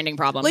huge branding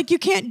problem. Like you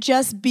can't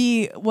just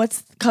be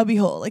what's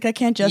Cubbyhole. Like I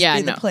can't just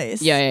be the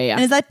place. Yeah.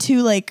 And is that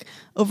too like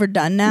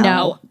overdone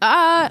now?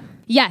 No.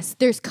 Yes,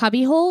 there's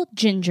Cubbyhole,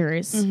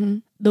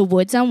 Gingers, the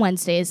Woods on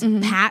Wednesdays,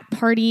 Pat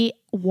Party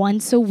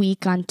once a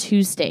week on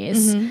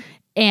Tuesdays,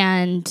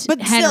 and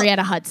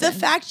Henrietta Hudson. The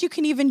fact you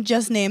can even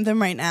just name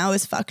them right now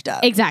is fucked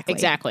up. Exactly.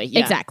 Yeah.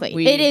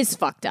 Exactly. It is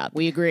fucked up.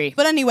 We agree.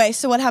 But anyway,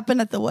 so what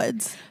happened at the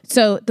Woods?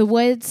 So the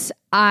Woods,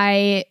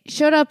 I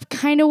showed up,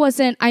 I'm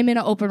in an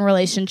open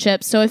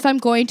relationship. So if I'm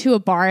going to a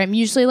bar, I'm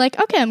usually like,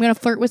 okay, I'm going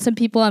to flirt with some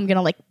people. I'm going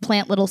to like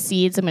plant little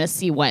seeds. I'm going to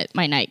see what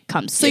my night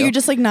comes to. So you're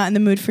just like not in the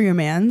mood for your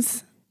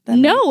mans?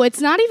 No,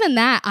 it's not even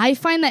that. I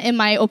find that in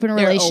my open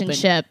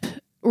relationship,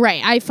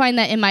 right? I find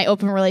that in my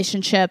open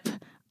relationship,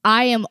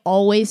 I am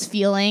always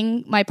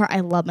feeling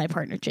I love my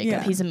partner, Jacob.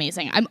 Yeah. He's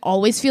amazing. I'm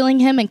always feeling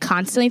him and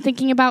constantly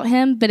thinking about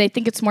him. But I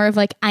think it's more of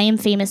like, I am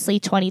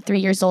famously 23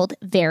 years old,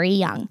 very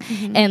young.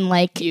 And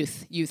like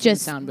youth just in the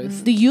sound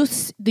booth.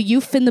 The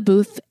youth in the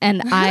booth.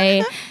 And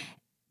I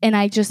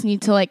just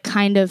need to like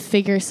kind of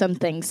figure some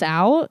things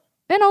out.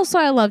 And also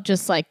I love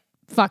just like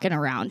fucking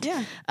around.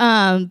 Yeah.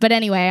 But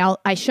anyway,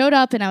 I showed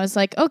up and I was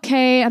like,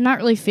 okay, I'm not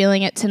really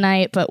feeling it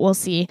tonight, but we'll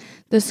see.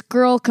 This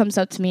girl comes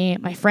up to me.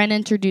 My friend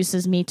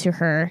introduces me to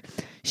her.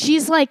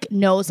 She's like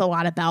knows a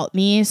lot about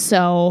me.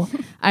 So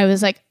I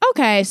was like,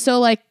 okay. So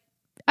like,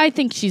 I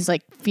think she's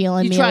like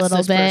feeling me a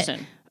little bit.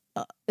 Person.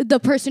 The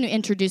person who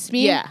introduced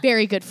me,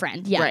 very good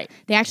friend. Yeah. Right.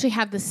 They actually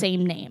have the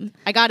same name.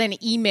 I got an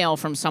email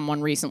from someone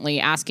recently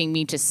asking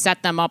me to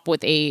set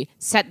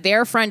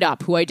their friend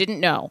up who I didn't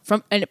know,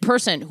 from a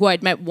person who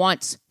I'd met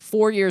once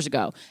 4 years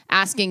ago,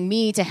 asking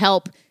me to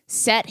help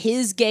set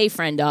his gay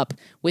friend up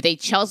with a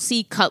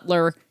Chelsea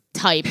Cutler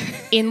type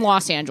in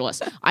Los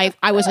Angeles. I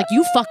was like,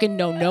 you fucking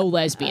know no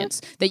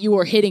lesbians that you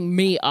are hitting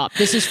me up.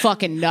 This is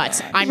fucking nuts.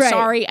 I'm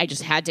sorry. I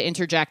just had to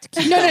interject.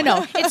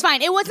 No. It's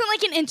fine. It wasn't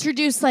like an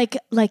introduce like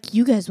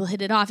you guys will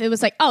hit it off. It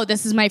was like, oh,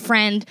 this is my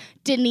friend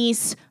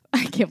Denise.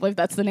 I can't believe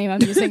that's the name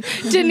I'm using.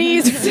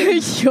 Denise.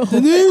 Denise,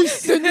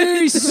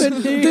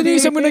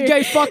 I'm gonna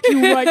gay fuck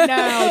you right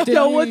now. Denise.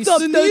 Yo, what's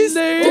up, Denise?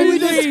 Only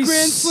does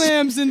grand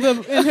slams in her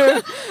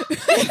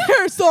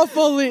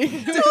softball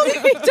league.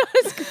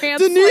 does grand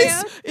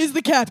Denise slam. is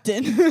the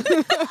captain. Who's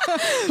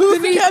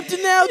the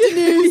captain now,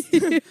 Denise?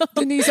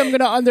 Denise, I'm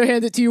gonna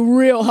underhand it to you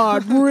real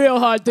hard,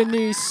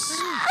 Denise.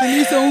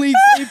 Denise only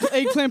eats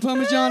eggplant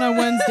parmesan on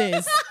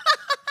Wednesdays.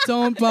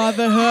 Don't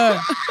bother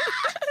her.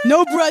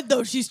 No bread,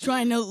 though. She's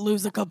trying to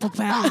lose a couple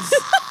pounds.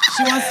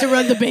 She wants to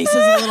run the bases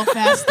a little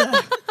faster.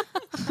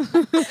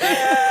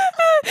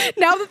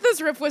 Now that this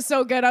riff was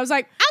so good, I was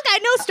like, okay,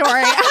 no story.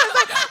 I was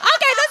like,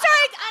 okay, the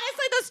story.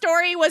 Honestly, the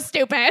story was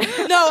stupid.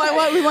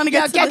 No, we want to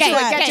get to the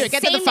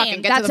Get to the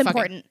fucking. That's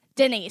important.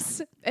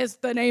 Denise is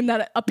the name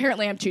that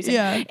apparently I'm choosing.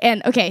 Yeah.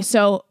 And okay,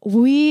 so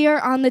we are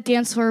on the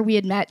dance floor. We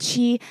had met.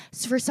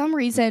 For some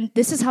reason,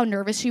 this is how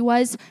nervous she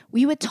was.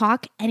 We would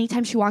talk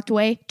anytime she walked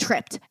away,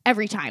 tripped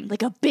every time,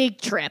 like a big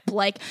trip,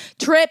 like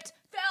tripped,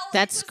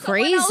 That's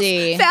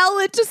crazy. Fell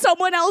into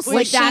someone else. Was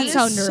Like she that's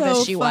how nervous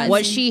so she funny? was.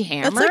 Was she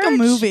hammered? That's like a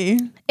movie.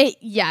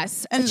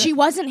 Yes. And she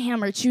wasn't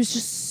hammered. She was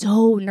just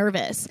so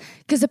nervous.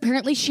 Because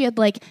apparently she's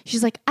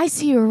like, I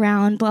see you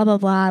around, blah, blah,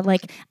 blah.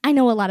 Like, I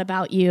know a lot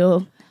about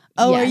you.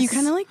 Oh, Yes. are you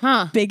kind of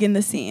like big in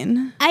the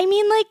scene? I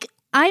mean, like,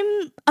 I'm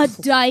a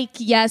dyke,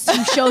 yes,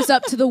 who shows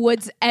up to the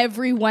woods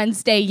every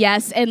Wednesday,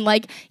 yes. And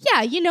like,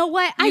 yeah, you know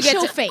what? I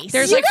show face.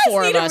 There's You like guys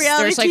 4 need of a us.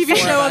 reality There's like TV 4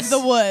 show of of the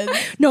us. woods.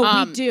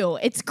 No, we do.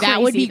 It's crazy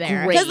that would be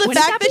there. great. Because the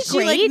Wouldn't fact that she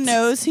like great?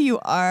 knows who you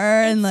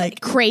are and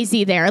like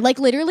Crazy there. Like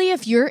literally,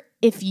 if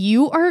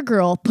you are a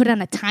girl, put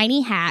on a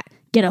tiny hat,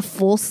 get a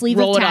full sleeve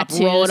Roll of it up,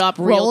 tattoos, roll it up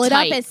real roll it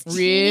tight, up as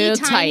real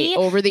teeny tiny. tight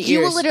over the You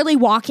ears. will literally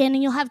walk in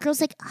and you'll have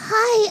girls like,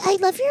 "Hi, I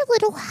love your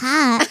little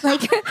hat.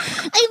 Like,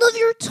 I love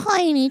your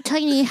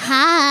tiny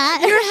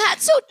hat. Your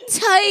hat's so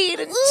tight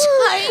and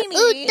tiny.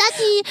 Ooh,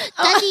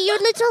 Daddy, your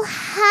little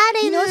hat.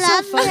 I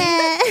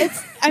love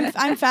it.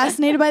 I'm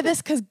fascinated by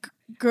this because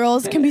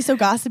girls can be so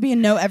gossipy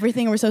and know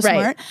everything, and we're so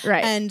smart,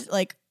 right. and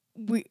like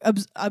we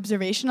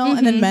observational,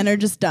 and then men are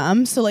just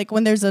dumb. So like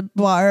when there's a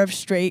bar of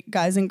straight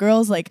guys and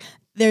girls, like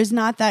there's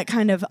not that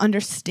kind of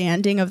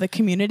understanding of the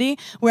community.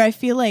 Where I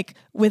feel like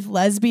with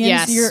lesbians,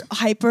 Yes. you're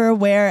hyper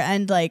aware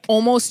and like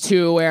Almost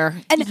too aware.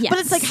 and Yes. but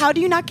it's like how do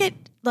you not get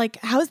like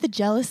how is the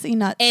jealousy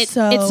not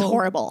so? It's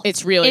horrible.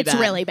 It's really bad.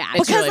 It's really bad.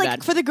 It's Because really like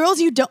bad. for the girls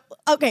you don't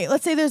okay,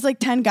 let's say there's like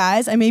 10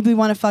 guys, I maybe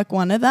want to fuck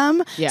one of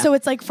them. Yeah. So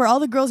it's like for all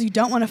the girls you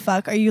don't want to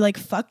fuck, are you like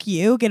fuck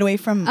you, get away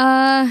from The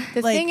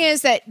like- thing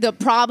is that the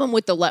problem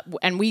with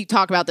and we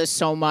talk about this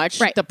so much,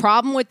 Right. the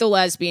problem with the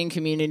lesbian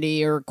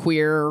community or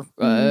queer,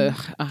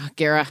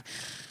 Gara,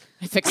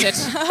 fix it.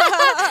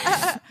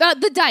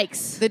 the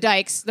dykes. The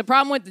dykes. The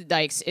problem with the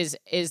dykes is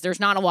there's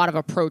not a lot of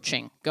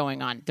approaching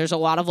going on. There's a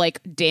lot of like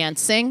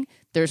dancing.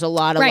 There's a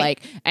lot of Right.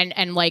 like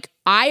and like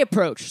I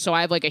approach, so I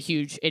have like a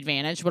huge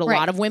advantage. But a Right.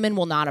 lot of women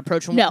will not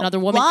approach No. another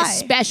woman, Why?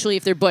 especially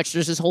if they're butch.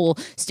 There's this whole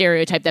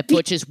stereotype that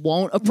butches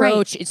won't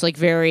approach. It's like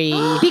very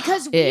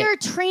Because we are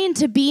trained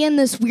to be in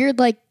this weird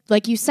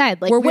like you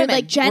said, like We're weird women.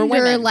 like We're gender,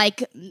 women.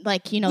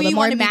 like you know, We the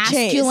more wanna be chased.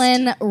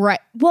 masculine, right?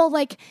 Well,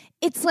 like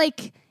it's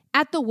like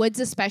at the woods,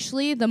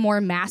 especially the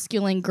more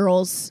masculine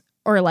girls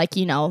or like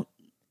you know,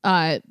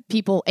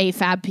 people,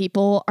 AFAB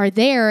people are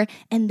there,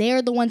 and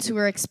they're the ones who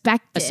are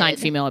expected assigned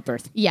female at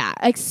birth. Yeah,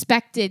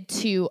 expected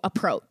to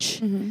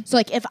approach. So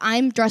like if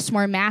I'm dressed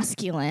more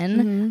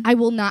masculine, I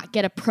will not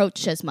get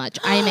approached as much.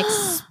 I am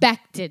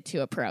expected to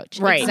approach.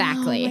 Right.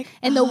 Exactly. Oh my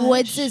and the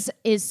woods gosh.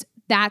 is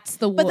that's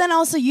the But then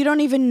also you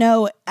don't even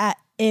know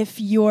if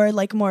you're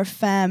like more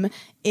femme,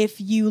 if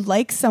you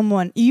like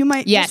someone, you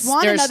might Yes, just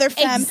want there's- another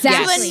femme.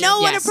 Exactly. So then no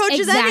one Yes. approaches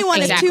Exactly.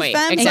 anyone. It's two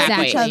femmes Exactly.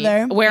 like each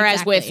other.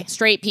 Whereas Exactly. with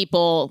straight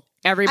people,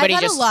 I've everybody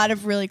had just a lot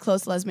of really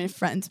close lesbian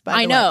friends, by the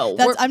I way. know.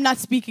 That's, We're- I'm not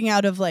speaking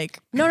out of like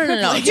no. You're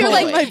totally.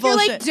 like, My you're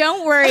like, bullshit.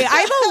 don't worry. I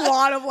have a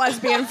lot of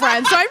lesbian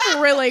friends, so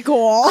I'm really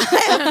cool.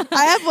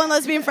 I have one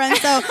lesbian friend,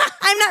 so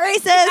I'm not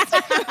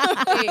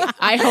racist.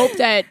 I hope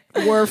that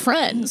we're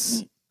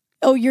friends.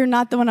 Oh, you're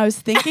not the one I was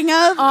thinking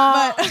of.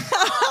 But no,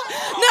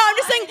 I'm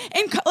just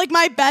saying. Like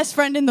my best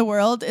friend in the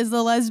world is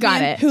the lesbian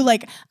Got it. who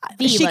like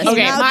she came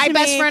Okay, out my to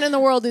best me. friend in the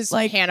world is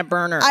like, Hannah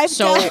Berner. I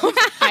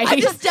I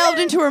just delved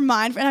into her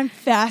mind, and I'm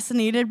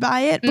fascinated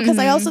by it because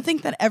I also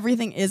think that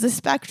everything is a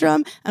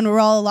spectrum, and we're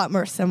all a lot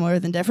more similar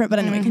than different. But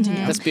anyway,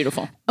 continue. That's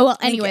beautiful. Oh, well,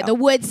 anyway, you.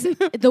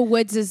 the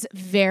woods is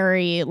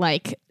very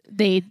like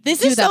they. This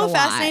do is that so a lot.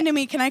 fascinating to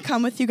me. Can I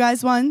come with you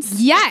guys once?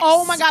 Yes.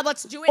 Oh my God,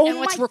 let's do it Oh and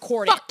let's my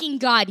record it. fucking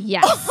God,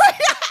 yes.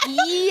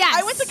 Yes.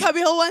 I went to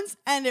Cubby Hole once,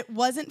 and it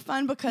wasn't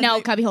fun because No,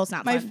 like, Cubby Hole's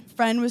not my fun.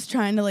 friend was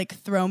trying to like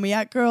throw me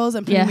at girls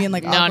and put Yeah. me in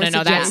like No, awkward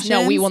that's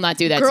no. We will not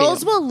do that.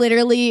 Girls to you. will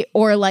literally,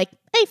 or like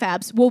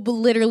AFABs, will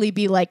literally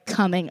be like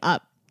coming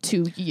up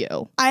to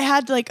you. I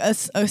had like a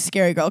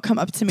scary girl come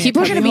up to me.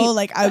 People at are Cubby gonna be- Hole,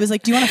 like I was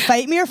like, "Do you want to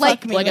fight me or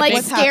fuck me?" like a Like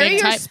big- scary big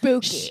or type-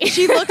 spooky?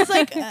 She looks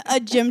like a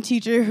gym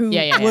teacher who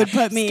Yeah. would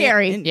put me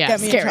Scary. and Yeah,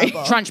 get me scary. in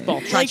trouble. Trunch bowl.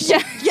 Like Trunch she,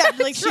 bowl.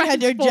 yeah, like she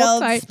had their Trunch bowl gelled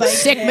type. spiked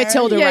Sick hair.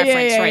 Matilda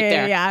reference right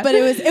there. Yeah. But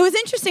it was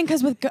interesting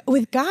because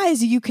with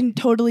guys you can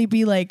totally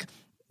be like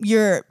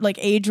your like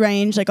age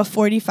range, like a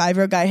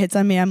 45-year-old guy hits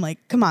on me, I'm like,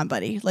 come on,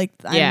 buddy. Like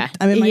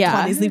I'm in my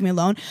Yeah. 20s, leave me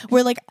alone.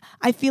 Where like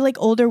I feel like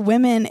older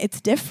women, it's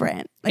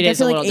different. Like It I is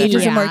feel a like little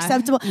ages are more different.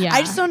 acceptable. Yeah.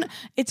 I just don't.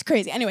 It's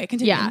crazy. Anyway,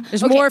 continue. Yeah.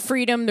 There's Okay. more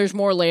freedom. There's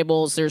more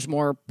labels. There's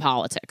more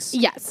politics.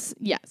 Yes.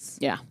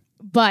 Yeah.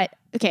 But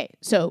okay,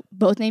 so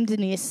both named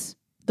Denise,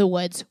 the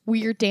woods,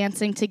 we're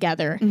dancing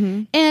together,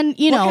 and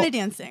you What know. kind of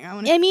dancing? I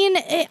want I mean,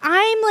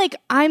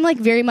 I'm like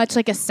very much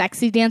like a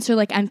sexy dancer.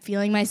 Like I'm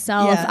feeling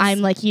myself. Yes. I'm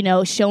like, you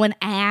know, showing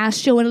ass,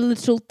 showing a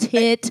little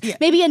tit, Yeah.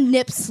 maybe a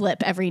nip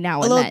slip every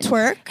now and little then.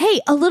 twerk?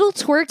 Hey, a little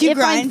twerk Do you if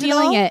I'm grind at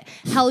feeling all? it.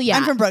 Hell yeah.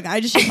 I'm from Brooklyn. I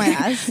just shake my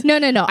ass. no. I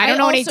don't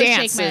know any also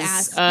shake my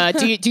dances. ass.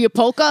 Do you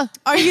polka?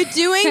 Are you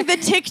doing the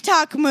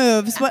TikTok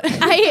moves? What?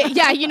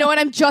 Yeah, you know what?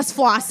 I'm just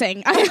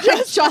flossing. I'm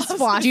just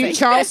flossing.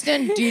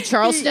 Do you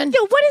Charleston?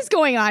 Yo, what is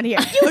going on here?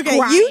 You Okay,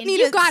 grind. you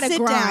need to gotta sit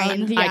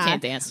grind. down. I Yeah.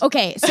 can't dance.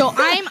 Okay, so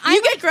I'm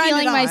You get like grinded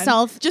feeling on.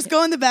 myself. Just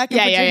go in the back.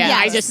 Yeah. Yes.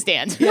 I just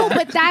stand. No,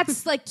 but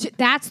that's like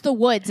that's the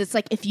woods. It's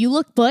like if you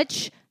look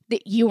butch,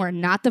 that you are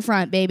not the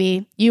front,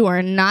 baby. You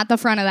are not the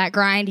front of that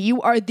grind.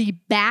 You are the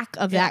back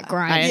of that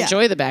grind. I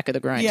enjoy the back of the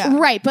grind. Yeah.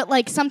 Right, but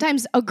like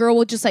sometimes a girl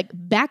will just like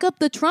back up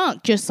the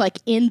trunk, just like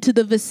into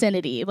the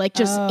vicinity, like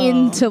just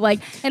into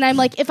like, and I'm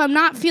like, if I'm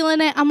not feeling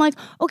it, I'm like,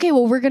 okay,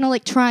 well, we're gonna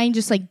like try and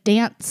just like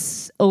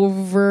dance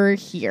over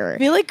here. I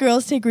feel like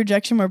girls take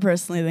rejection more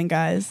personally than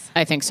guys.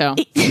 I think so.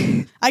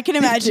 I can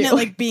imagine it do.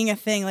 like being a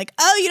thing. Like,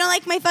 oh, you don't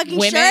like my fucking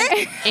Women shirt?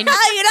 in-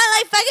 Oh, you don't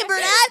like fucking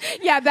brunette?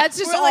 Yeah, that's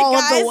just We're all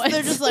like of guys, the ones.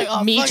 they're just like,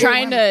 oh, Me fucking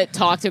trying women. to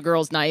talk to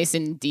girls nice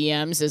in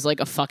DMs is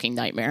like a fucking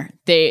nightmare.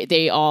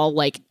 They all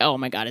like, oh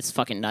my god, it's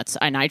fucking nuts.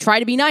 And I try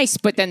to be nice,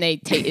 but then they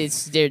take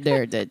it's they're.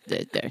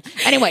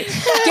 Anyway,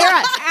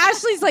 Garrett,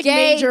 Ashley's like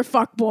Gay- major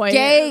fuckboy.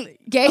 gay.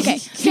 Okay.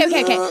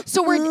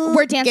 So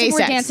we're dancing, Gay we're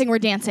sex. dancing, we're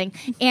dancing,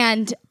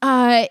 and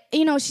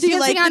you know she's you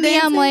dancing like on the me.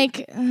 I'm dancing?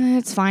 like,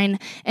 it's fine,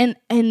 and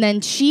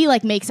then she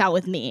like makes out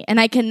with me, and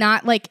I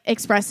cannot like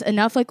express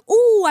enough like,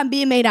 ooh, I'm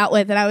being made out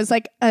with, and I was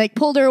like, I like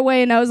pulled her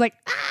away, and I was like,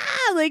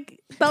 like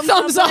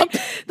thumbs up.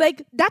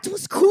 Like that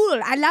was cool.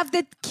 I love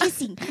that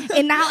kissing,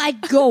 and now I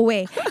go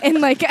away,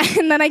 and like,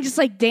 and then I just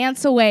like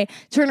dance away,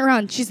 turn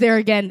around, she's there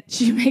again,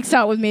 she makes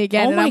out with me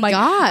again, Oh and my I'm like,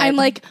 God. I'm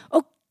like,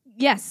 oh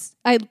yes,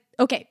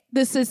 okay,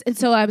 this is, and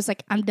so I was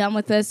like, I'm done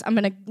with this. I'm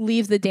going to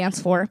leave the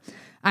dance floor.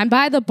 I'm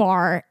by the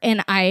bar,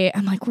 and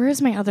I'm like,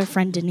 where's my other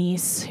friend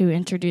Denise, who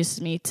introduced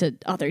me to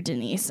other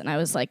Denise? And I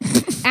was like,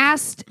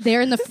 asked,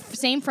 they're in the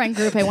same friend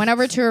group. I went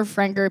over to her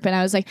friend group, and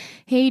I was like,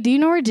 hey, do you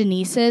know where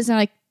Denise is? And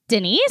I'm like,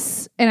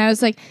 Denise? And I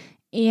was like,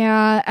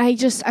 yeah, I'm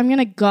going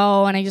to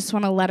go, and I just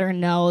want to let her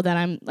know that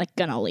I'm like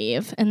going to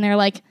leave. And they're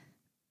like,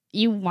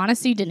 you want to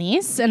see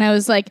Denise? And I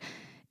was like,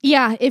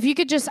 yeah, if you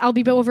could just, I'll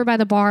be over by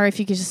the bar. If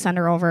you could just send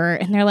her over.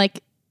 And they're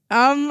like,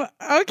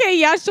 okay,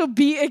 yeah, she'll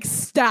be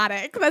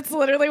ecstatic. That's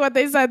literally what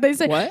they said. They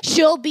said, What?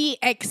 she'll be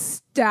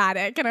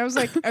ecstatic. And I was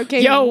like,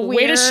 okay, Yo,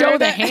 way to weird. show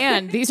the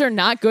hand. These are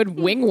not good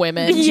wing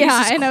women. Yeah,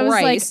 Jesus and I was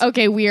Christ. like,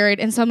 okay, weird.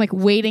 And so I'm like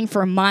waiting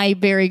for my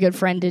very good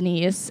friend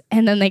Denise.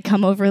 And then they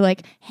come over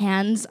like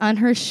hands on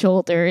her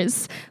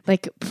shoulders,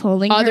 like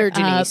pulling Other her up.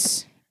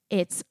 Denise.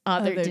 It's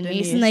other Other Denise.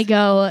 Denise. And they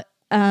go,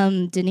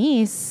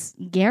 Denise,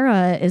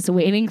 Gara is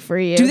waiting for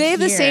you. Do they have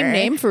the same here."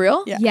 name for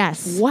real? Yeah.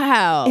 Yes.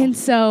 Wow. And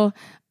so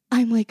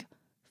I'm like,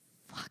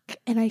 fuck.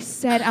 And I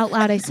said out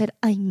loud, I said,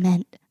 I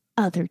meant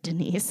other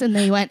Denise. And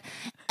they went,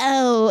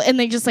 oh. And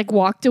they just like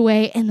walked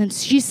away. And then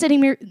she's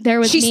sitting there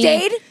with She me.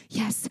 stayed?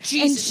 Yes.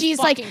 Jesus and she's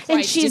fucking like,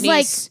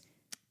 Christ,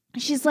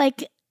 she's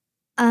like,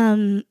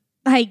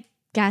 I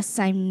guess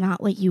I'm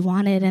not what you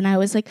wanted. And I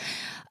was like,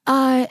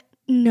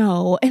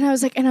 no. And I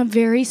was like, and I'm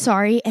very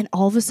sorry. And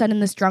all of a sudden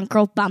this drunk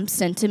girl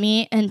bumps into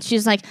me and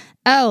she's like,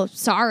 oh,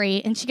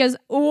 sorry. And she goes,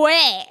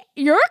 wait,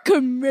 you're a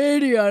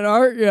comedian,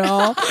 aren't you?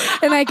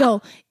 And I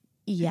go,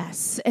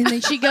 yes. And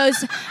then she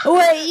goes,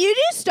 wait, you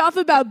do stuff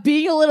about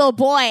being a little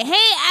boy.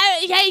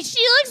 Hey, she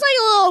looks like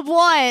a little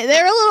boy.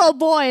 They're a little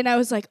boy. And I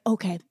was like,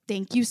 okay,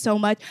 thank you so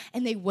much.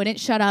 And they wouldn't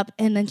shut up.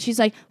 And then she's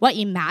like, what,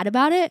 you mad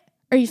about it?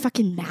 Are you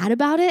fucking mad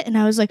about it? And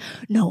I was like,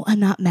 no, I'm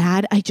not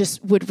mad. I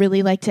just would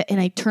really like to.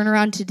 And I turn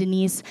around to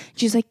Denise.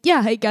 She's like,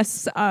 yeah, I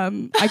guess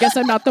I'm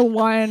not the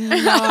one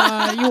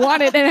you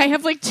wanted. And I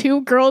have like two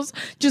girls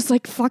just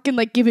like fucking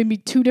like giving me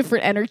two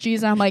different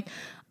energies. And I'm like,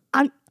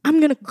 I'm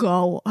gonna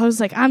go. I was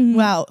like,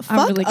 Wow, I'm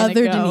fuck really gonna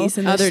other go. Denise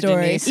in this Other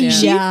story. Denise, yeah.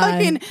 She Yeah.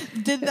 fucking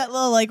did that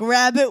little like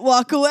rabbit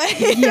walk away.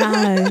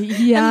 Yeah,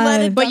 yeah. And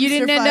let it But you dumpster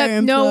didn't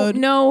end fire up,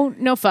 implode.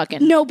 no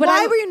fucking. No, but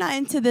Why were you not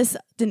into this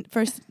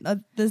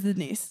this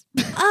Denise?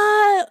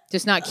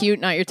 Just not cute,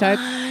 not your type.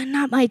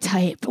 not my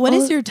type. What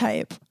is your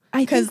type?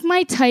 I think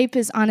my type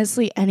is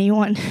honestly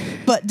anyone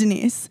But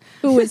Denise.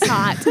 who is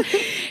hot.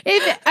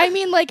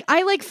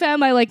 I like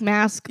femme, I like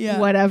mask, Yeah.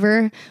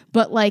 whatever.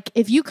 But like,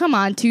 if you come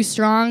on too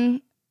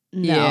strong,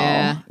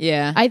 no.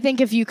 Yeah. I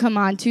think if you come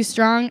on too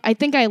strong, I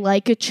think I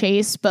like a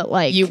chase, but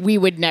like, We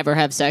would never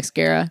have sex,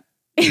 Gara.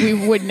 We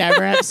would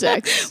never have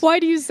sex. why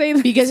do you say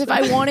that? Because if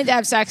I wanted to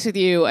have sex with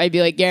you, I'd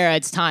be like, Gara,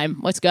 it's time.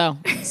 Let's go.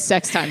 It's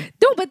sex time.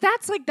 No, but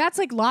that's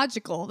like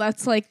logical.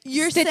 That's like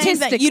You're saying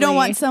that you don't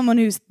want someone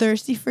who's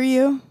thirsty for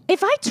you?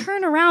 If I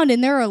turn around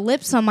and there are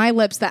lips on my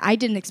lips that I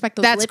didn't expect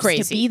those That's lips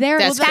crazy. to be there,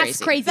 That's well, crazy.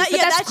 that's crazy. That- But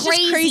yeah, that's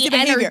just crazy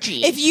behavior.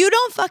 energy. If you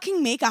don't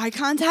fucking make eye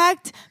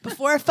contact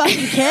before a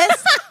fucking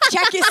kiss,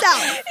 check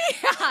yourself.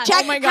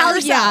 Check Oh my hell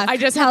god! yeah. I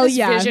just Hell had this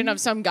yeah. vision of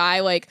some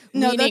guy like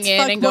No, leaning that's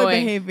in and fuckboy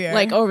going behavior.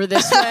 like over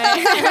this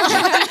way.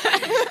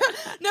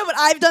 No, but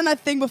I've done that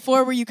thing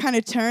before where you kind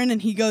of turn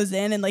and he goes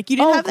in and like you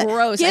didn't Oh, have that.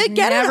 gross. You I've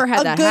get never a, had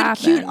a that good,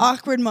 happen. cute,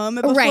 awkward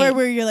moment before Right.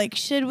 where you're like,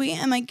 should we?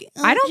 I'm like,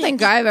 I don't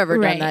think I've ever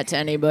done Right. that to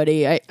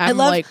anybody. I'm I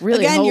love, like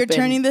really again, you're hoping.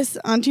 turning this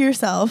onto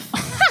yourself.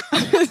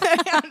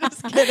 I'm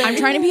just kidding. I'm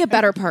trying to be a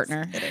better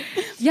partner.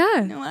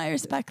 yeah. No, I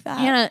respect that.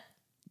 Hannah,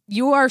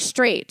 you are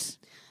straight.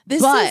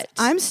 This but- is,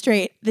 I'm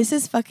straight. This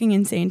is fucking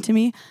insane to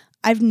me.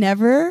 I've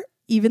never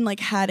even like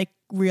had a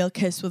real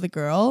kiss with a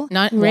girl.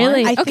 Not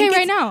Really? one? I think Okay,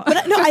 right it's- now.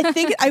 But no, I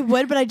think I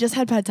would, but I just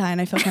had pad thai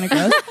and I feel kind of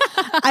gross.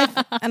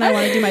 And I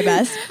want to do my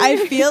best. I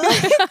feel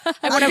like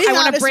I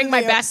want to bring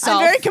my best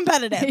self. I'm very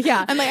competitive.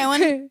 Yeah. I'm like, I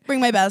want to bring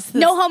my best.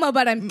 No homo,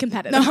 but I'm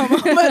competitive. No homo,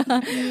 but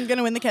I'm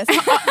gonna win the kiss.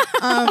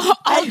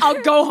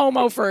 I'll go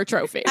homo for a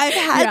trophy. I've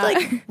had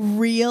like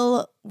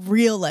real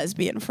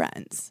lesbian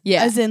friends.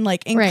 Yeah. As in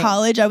like in Right.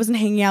 college, I wasn't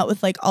hanging out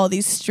with like all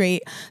these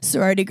straight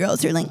sorority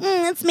girls who are like,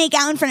 let's make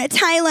out in front of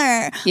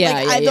Tyler.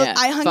 Yeah, like, yeah.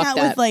 I hung Fuck out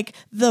that. with like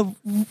the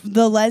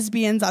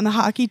lesbians on the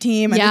hockey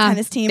team and Yeah. the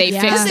tennis team. They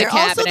Yeah. fix Because the they're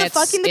also the cabinets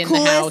fucking the in the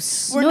coolest.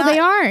 house. We're No, they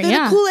are, They're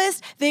yeah. the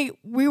coolest.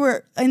 We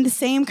were in the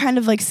same kind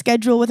of like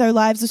schedule with our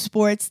lives of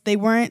sports. They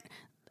weren't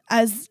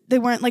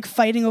like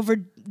fighting over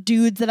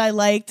dudes that I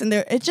liked, and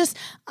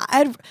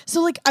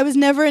so like I was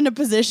never in a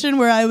position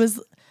where I was.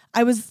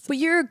 But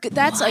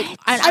that's like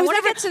I was want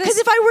to never get to because this.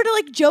 if I were to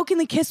like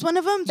jokingly kiss one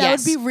of them, that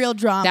Yes. would be real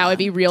drama. That would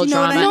be real Do you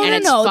know what drama. I mean? and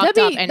it's No, fucked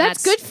up, and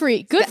that's good for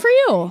you. Good for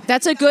you.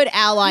 That's a good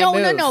ally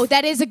move. No.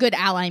 That is a good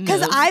ally move.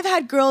 Because I've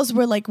had girls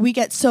where like we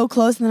get so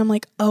close, and then I'm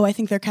like, oh, I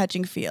think they're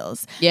catching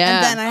feels. Yeah.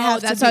 And then I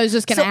have that's to what I was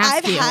just gonna ask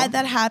I've you. had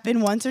that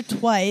happen once or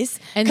twice.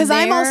 And Because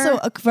I'm there- also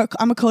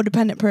I'm a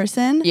codependent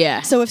person.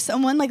 Yeah. So if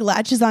someone like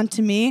latches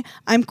onto me,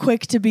 I'm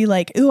quick to be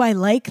like, ooh, I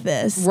like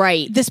this.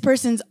 Right. This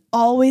person's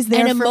always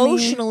there And for me.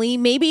 emotionally,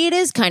 maybe it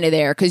is kind of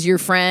there because you're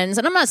friends.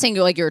 And I'm not saying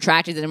you're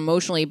attracted to them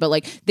emotionally, but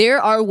like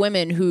there are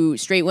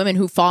straight women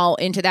who fall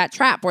into that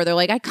trap where they're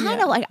like, I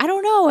kind of like, I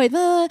don't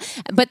know,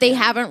 but they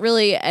haven't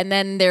really, and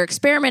then they're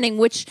experimenting,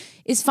 which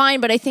is fine.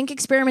 But I think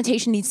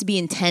experimentation needs to be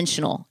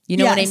intentional. You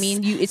know what I Yes.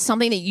 mean? It's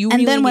something that you And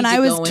really then when need I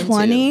to was go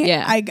 20, into.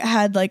 Yeah. I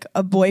had like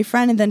a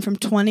boyfriend, and then from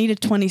 20 to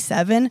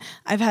 27,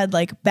 I've had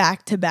like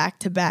back to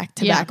back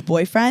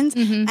boyfriends,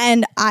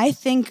 and I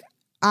think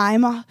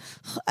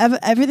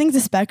everything's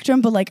a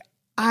spectrum, but like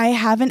I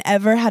haven't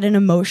ever had an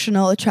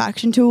emotional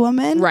attraction to a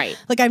woman. Right.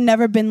 Like I've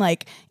never been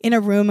like in a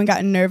room and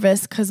gotten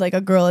nervous because like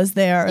a girl is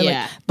there. Or,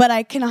 Yeah. but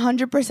I can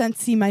 100%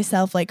 see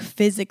myself like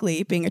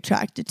physically being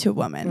attracted to a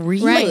woman.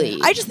 Really?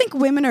 I just think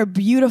women are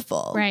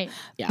beautiful. Right.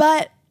 Yeah.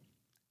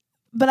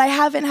 But I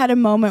haven't had a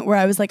moment where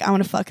I was like, I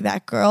want to fuck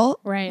that girl.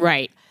 Right.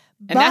 Right.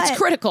 And that's But-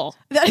 critical.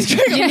 That is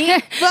critical. You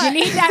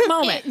need that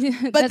moment.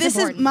 But That's this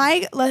important.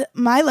 is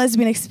my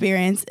lesbian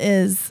experience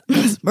is,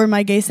 or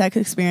my gay sex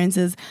experience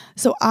is,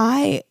 so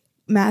I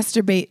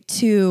masturbate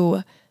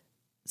to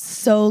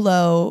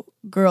solo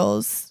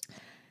girls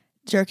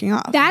jerking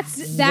off. That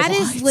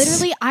is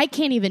literally, I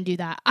can't even do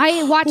that.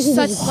 I watch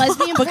such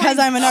lesbian porn. because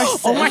I'm a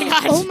narcissist. Oh my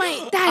God. Oh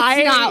my,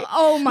 that's not,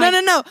 oh my.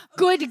 No.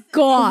 Good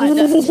God.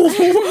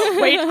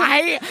 Wait,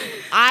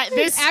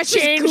 this Ashley's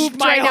changed gooped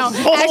my right now.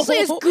 whole- Ashley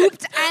is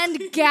gooped and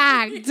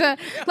gagged.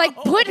 Like,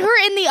 put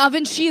her in the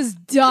oven. She is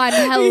done.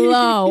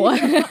 Hello.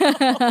 Just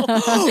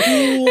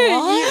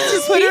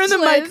put her in the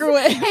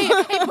microwave. Hey,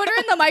 put her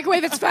in the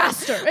microwave. It's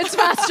faster. It's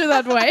faster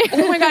that way.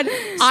 Oh my God.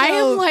 I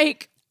am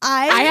like,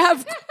 I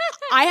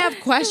I have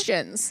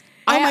questions.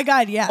 Oh my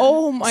God, yeah.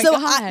 Oh my so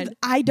God.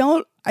 I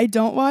don't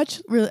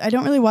watch really. I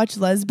don't really watch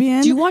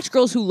lesbian. Do you watch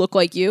girls who look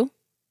like you?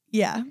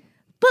 Yeah.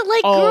 But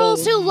like Oh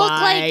girls who look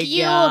my like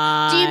you.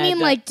 God. Do you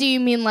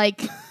mean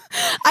like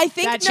I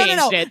think That no.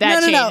 changed it.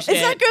 That no. changed It's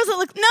it. not girls that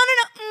look. No.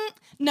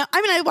 No,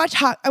 I mean I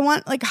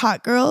want like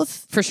hot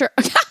girls. For sure.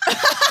 Do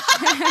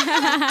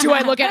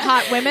I look at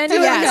hot women? Do I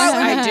look Yes, at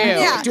I women? do.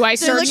 Yeah. Do I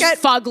Do I look search at-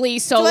 fugly Do I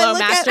solo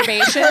look at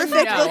masturbation?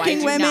 perfect No, I looking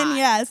do women? not.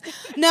 Yes.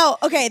 No.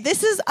 Okay.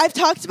 I've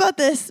talked about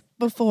this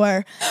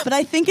before, but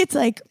I think it's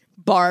like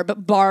Barb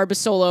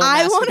solo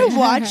I want to masturbation.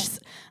 watch.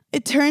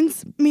 It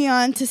turns me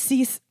on to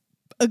see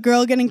a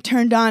girl getting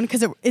turned on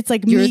because it's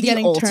like You're me the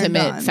getting turned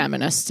ultimate on.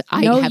 feminist.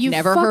 I No, have you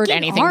never heard fucking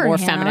anything are, more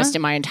Hannah. feminist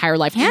in my entire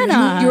life.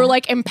 Hannah. You're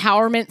like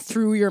empowerment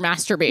through your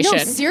masturbation.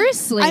 no,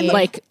 seriously. I'm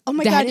Like, oh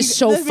my that God, is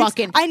so that makes-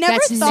 fucking. I never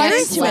that's thought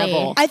next into it.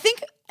 level. I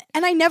think,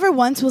 and I never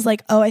once was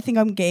like, oh, I think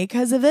I'm gay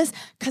because of this.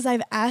 Because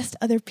I've asked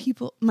other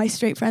people, my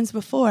straight friends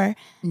before.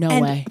 No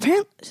and way.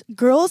 Apparently,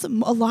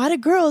 a lot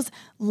of girls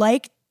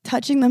like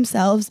touching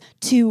themselves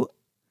to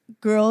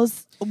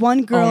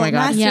one girl my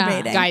God. Yeah.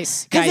 masturbating.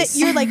 Guys,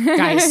 you're like,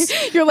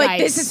 guys, You're like, guys.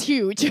 this is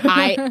huge.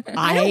 I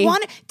don't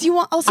want it. Do you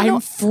want also? I'm know,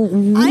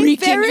 freaking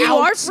very- You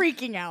out. are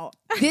freaking out.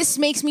 This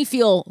makes me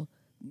feel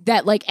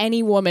that like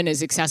any woman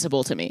is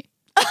accessible to me.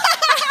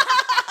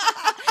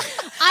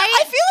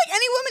 I feel like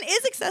any woman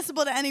is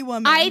accessible to any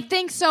woman. I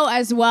think so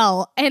as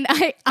well. And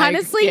I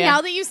honestly, yeah.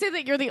 now that you say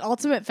that you're the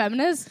ultimate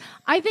feminist,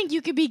 I think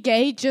you could be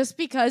gay just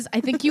because I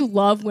think you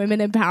love women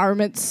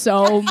empowerment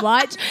so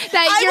much that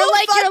I you're will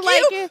like, fuck you're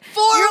like, you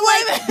for you're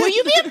women. like, will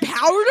you be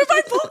empowered if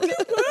I fucking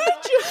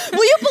bitch?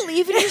 Will you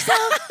believe in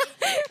yourself?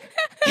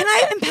 Can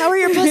I empower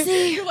your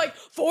pussy? You're like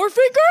 4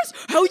 fingers?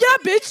 Hell yeah,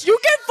 bitch! You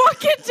can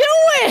fucking do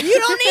it. You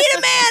don't need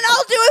a man.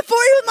 I'll do it for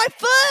you with my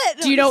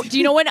foot. Do you Do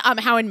you know when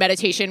how in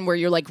meditation where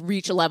you're like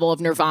reach a level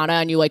of nirvana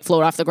and you like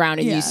float off the ground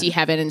and you see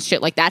heaven and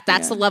shit like that?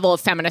 That's the level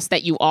of feminist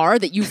that you are.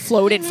 That you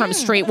floated from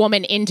straight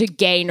woman into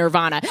gay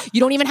nirvana.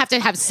 You don't even have to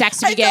have sex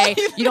to be gay.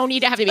 You don't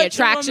need to have to be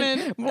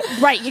attraction.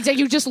 Right?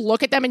 Exactly. You just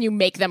look at them and you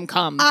make them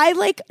come.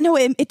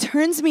 It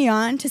turns me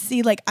on to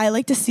see I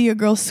like to see a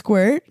girl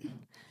squirt.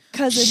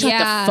 Because it's,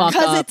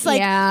 it's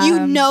like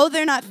you know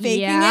they're not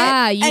faking it.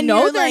 Yeah, you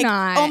know they're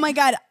not. Oh my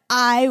god,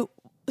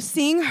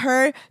 seeing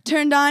her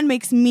turned on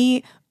makes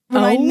me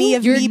remind me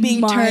of me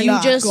being turned on.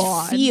 You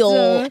just feel,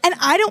 and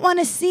I don't want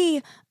to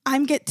see.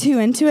 Get too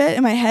into it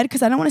in my head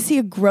because I don't want to see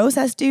a gross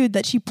ass dude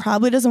that she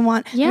probably doesn't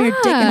want. Yeah. Your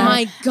dick in her.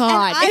 My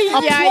God.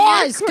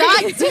 Applause.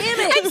 God damn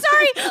it. I'm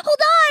sorry.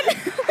 Hold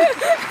on.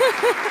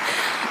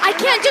 I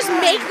can't just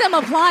make them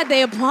applaud.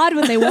 They applaud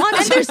when they want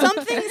And to. there's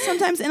something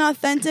sometimes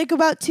inauthentic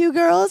about two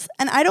girls,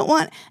 and I don't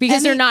want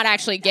because they're not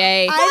actually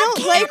gay. I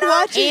don't like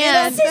watching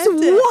and This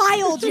is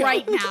wild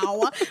right now.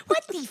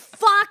 What the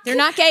fuck? They're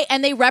not gay,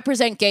 and they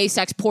represent gay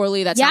sex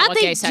poorly. That's Yeah, not what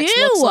they gay sex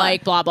do. looks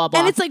like. Blah blah blah.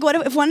 And it's like, what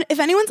if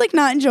anyone's like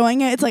not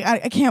enjoying it? It's like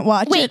I can't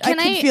watch Wait, it. I can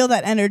can I- feel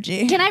that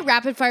energy. Can I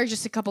rapid fire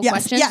just a couple Yes,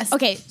 questions? yes.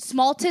 Okay,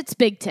 small tits,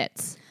 big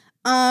tits.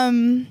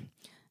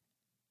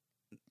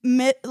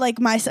 Like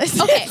my size.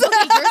 Okay, your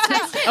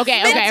size.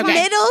 okay.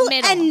 Middle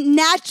and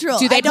natural.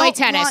 Do they I play don't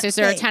tennis? want Is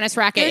there a fake. tennis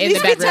racket There in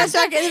needs the to be a bedroom? tennis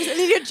racket.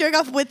 They need to jerk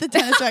off with the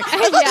tennis racket.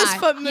 I thought this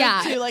foot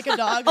moved too, like a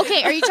dog.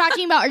 Okay, are you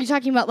talking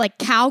about like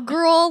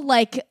cowgirl,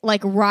 like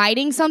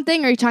riding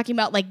something? Or are you talking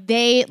about like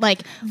they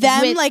like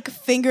Them with- like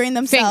fingering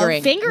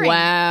themselves. fingering?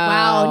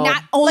 Wow.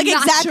 Not Like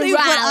exactly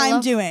what natural.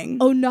 I'm doing.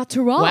 Oh,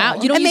 natural.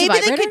 Wow. You don't And use a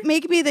vibrator?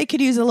 maybe they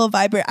could use a little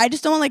vibrator. I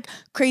just don't want like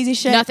crazy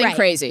shit. Nothing Right,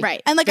 crazy.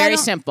 right. And like I very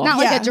don't- simple. Not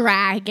Yeah. like a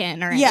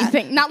dragon or Yeah.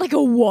 anything. Not like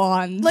a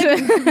wand.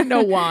 Like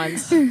no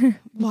wands.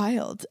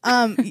 wild.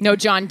 No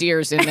John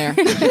Deere's in there.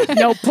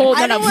 No pull.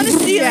 I don't want to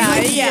see that.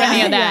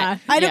 Any of that.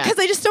 I don't because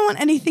I just don't want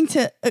anything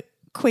to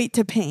equate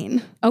to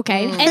pain.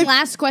 Okay. And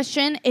last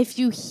question: if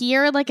you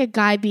hear like a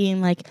guy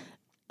being like,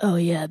 "Oh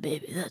yeah,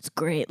 baby, that's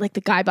great," like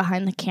the guy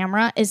behind the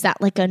camera, is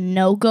that like a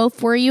no-go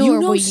for you? You or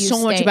know will you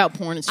so much stay? about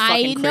porn. It's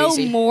fucking I know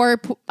crazy. more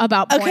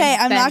about porn. Okay,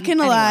 I'm than not gonna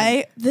anyone.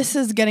 lie. This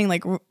is getting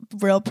like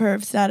real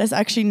perv status.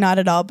 Actually, not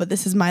at all. But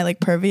this is my like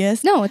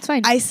pervious. No, it's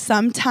fine. I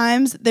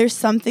sometimes there's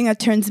something that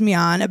turns me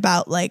on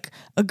about like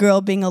a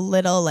girl being a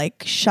little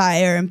like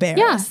shy or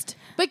embarrassed.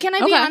 But can I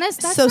be Okay.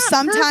 honest? That's So not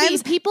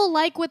sometimes- pervy. People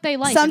like what they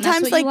like. and that's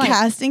Sometimes what like you like.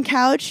 casting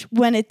couch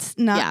when it's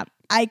not. Yeah.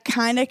 I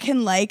kind of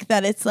can like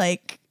that. It's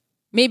like.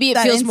 Maybe it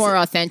That feels ins- more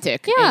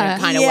authentic Yeah. in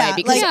a kind of Yeah, way.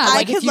 Because like, Yeah. I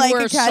like could if you like were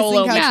a casting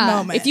solo, couch Yeah.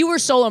 moment. if you were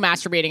solo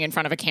masturbating in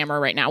front of a camera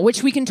right now,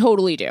 which we can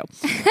totally do.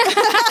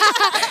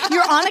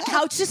 You're on a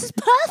couch. This is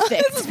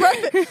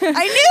perfect.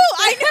 I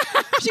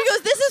knew. She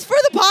goes, "This is for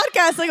the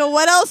podcast." I go,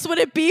 "What else would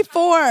it be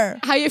for?"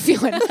 How you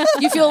feeling?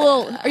 You feel a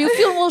little? Are you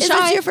feeling a little Is shy?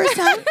 this your first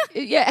time?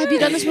 Yeah. Have you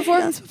done this before?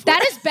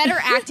 That is better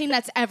acting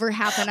that's ever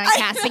happened on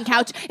casting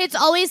couch. It's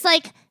always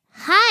like,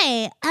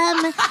 hi,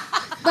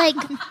 like,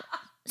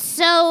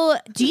 so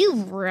do you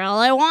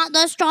really want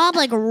this job?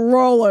 Like,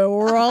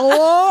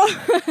 roll.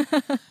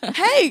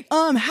 Hey,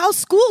 how's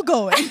school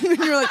going? And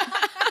you're like,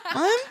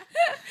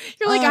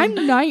 You're like,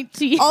 I'm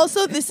 19.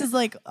 Also, this is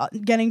like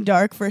getting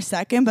dark for a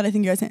second, but I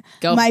think you guys can.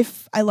 Go.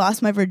 I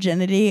lost my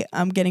virginity.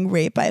 I'm getting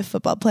raped by a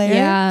football player.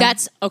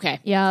 That's okay.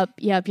 Yep.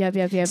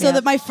 So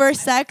that my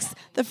first sex,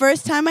 the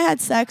first time I had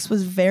sex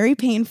was very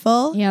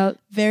painful, Yep.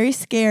 very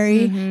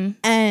scary,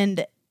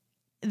 and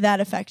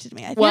that affected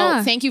me. I think. Well,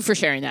 Yeah. thank you for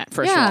sharing that.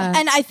 First Yeah. of all,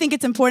 And I think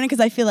it's important because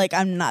I feel like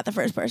I'm not the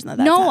first person that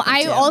that's No, happened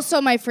I to.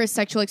 also my first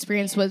sexual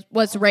experience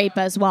was rape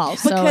as well.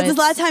 So Because it's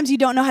a lot of times you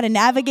don't know how to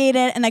navigate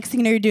it, and next thing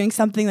you know, you're doing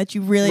something that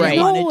you really Right.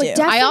 don't want No, to do.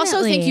 definitely. I also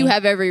think Definitely. you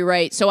have every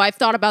right. So I've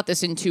thought about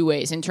this in two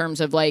ways in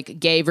terms of like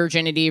gay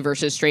virginity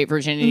versus straight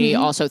virginity,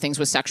 also things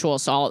with sexual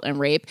assault and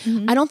rape.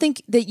 I don't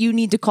think that you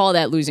need to call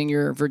that losing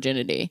your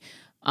virginity.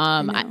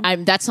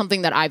 I'm that's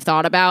something that I've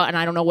thought about, and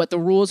I don't know what the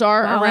rules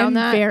are around I'm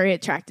that. very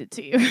attracted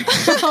to you.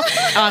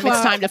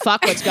 It's time to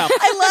fuck. Let's go.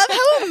 I love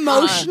how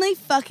emotionally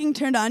fucking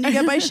turned on you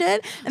get by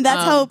shit, and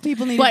that's how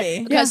people need to But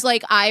be. because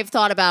like I've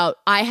thought about,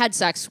 I had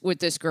sex with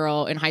this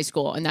girl in high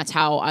school, and that's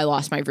how I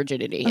lost my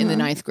virginity in the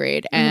 9th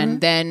grade.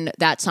 And then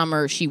that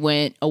summer, she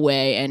went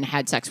away and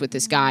had sex with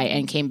this guy,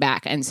 and came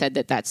back and said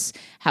that that's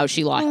how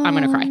she lost. I'm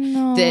gonna cry.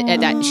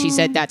 That she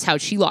said that's how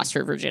she lost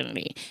her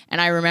virginity. And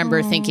I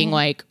remember thinking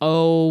like,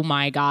 oh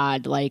my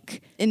god,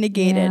 like It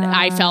negated. Yeah.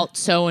 I felt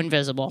so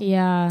invisible.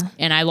 yeah.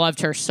 And I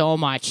loved her so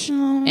much,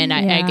 and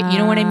I, you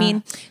know what I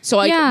mean.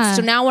 So Yeah.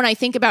 so now when I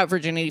think about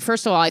virginity,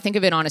 first of all, I think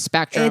of it on a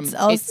spectrum. It's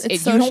also-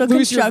 it's you don't social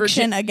lose your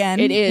construction again.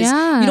 It is.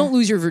 Yeah. You don't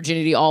lose your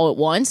virginity all at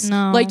once.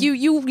 No. Like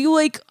you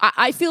like.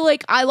 I feel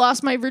like I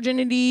lost my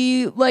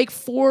virginity like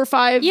 4 or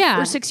 5 Yeah.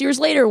 or 6 years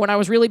later when I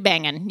was really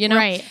banging. You know,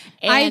 Right.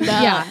 And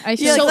I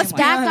feel so the if same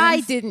that way. guy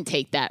didn't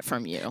take that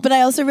from you. But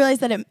I also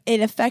realized that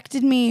it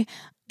affected me.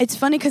 It's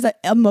funny because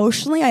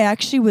emotionally, I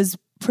actually was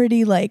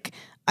pretty like,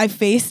 I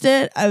faced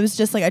it. I was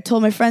just like, I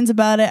told my friends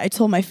about it. I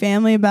told my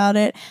family about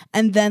it.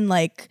 And then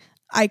like,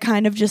 I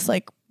kind of just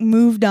like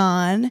moved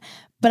on.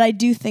 But I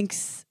do think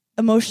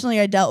emotionally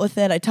I dealt with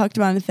it. I talked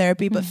about it in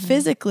therapy, but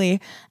physically,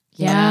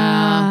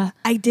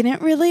 I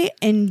didn't really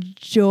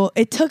enjoy.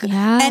 It took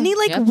any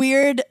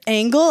weird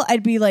angle.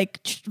 I'd be like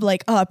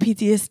oh,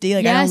 PTSD.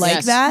 Like I don't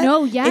like that.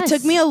 No, yes. It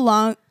took me a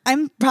long.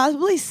 I'm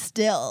probably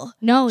still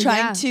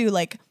trying to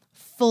like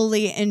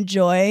fully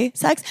enjoy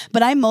sex,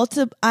 but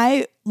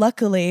I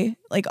luckily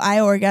I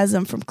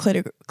orgasm from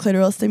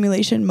clitoral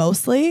stimulation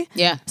mostly.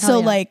 Yeah. So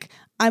like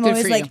I'm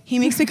always like, he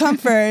makes me come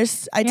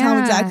first. I tell him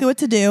exactly what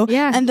to do.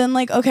 Yeah. And then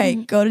like, okay,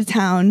 go to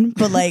town.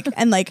 But like,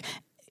 and like,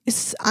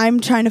 I'm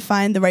trying to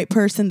find the right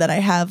person that I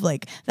have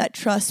like that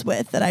trust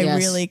with, that I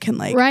really can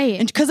like. Right.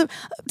 And because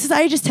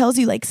society just tells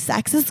you like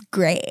sex is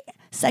great.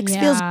 Sex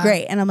feels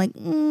great. And I'm like,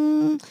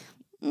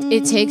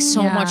 it takes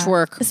so much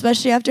work.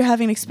 Especially after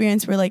having an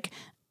experience where like,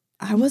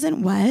 I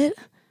wasn't wet.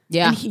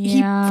 Yeah. And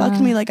he fucked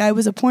me like I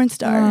was a porn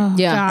star. Oh,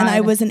 yeah. And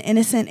I was an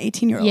innocent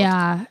 18-year-old.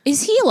 Yeah.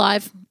 Is he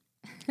alive?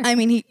 I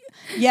mean,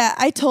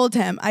 I told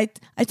him. I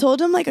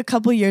told him like a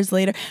couple years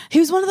later. He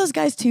was one of those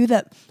guys too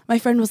that my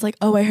friend was like,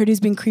 oh, I heard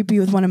he's been creepy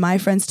with one of my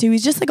friends too.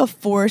 He's just like a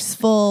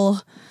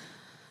forceful,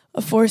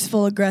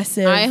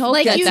 aggressive. I hope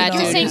Like that you're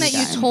dude saying is- that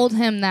you told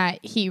him that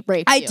he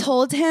raped you. I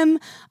told him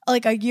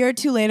like a year or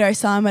two later, I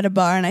saw him at a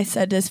bar and I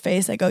said to his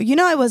face, I go,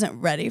 I wasn't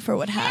ready for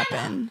what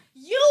happened.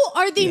 You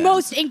are the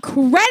most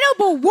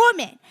incredible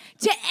woman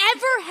to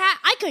ever have.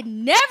 I could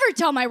never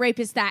tell my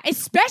rapist that,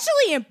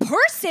 especially in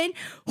person.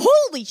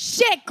 Holy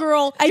shit,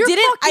 girl! I You're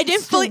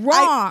didn't fully.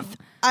 strong.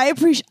 I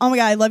appreciate. Oh my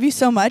god, I love you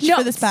so much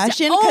for this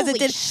passion because holy it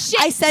did.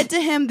 shit. I said to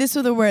him, these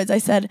were the words. I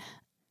said,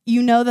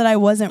 "You know that I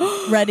wasn't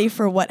ready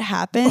for what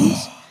happened."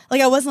 Like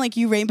I wasn't like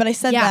you raped, but I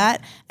said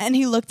that, and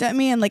he looked at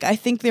me and like I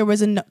think there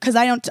was because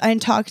I didn't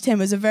talk to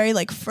him. It was a very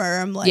like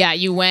firm like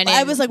you went in.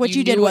 I was like, what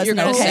you did wasn't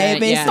okay,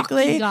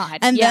 basically. God.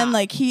 And then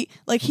like he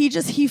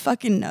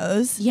fucking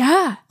knows.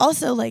 Yeah.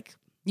 Also like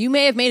You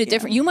may have made a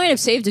difference. You might have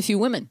saved a few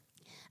women.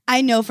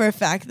 I know for a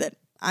fact that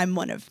I'm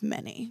one of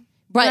many.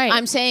 But Right.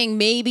 I'm saying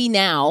maybe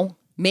now,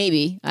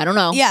 maybe, I don't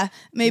know. Yeah,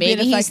 maybe it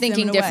he's affects him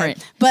thinking in a way.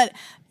 different. But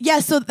yeah,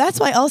 so that's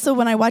why also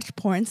when I watch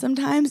porn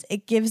sometimes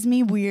it gives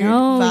me weird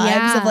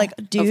vibes of like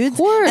dudes.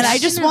 course. And I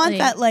just want Definitely.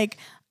 that like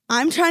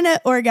I'm trying to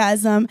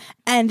orgasm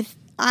and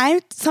I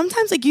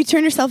sometimes like you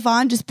turn yourself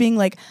on just being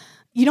like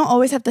you don't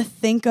always have to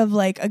think of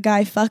like a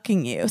guy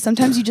fucking you.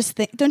 Sometimes you just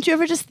think don't you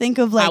ever just think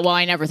of like Well,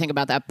 I never think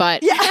about that,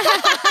 but yeah.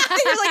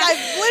 You're like,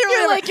 I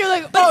literally. you're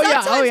like, but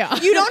oh yeah.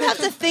 You don't have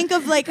to think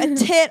of like a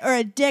tit or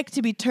a dick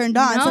to be turned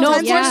on. No, Sometimes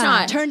of course you're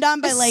not. turned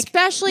on by like,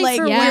 especially like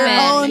for your women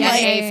own and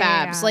like.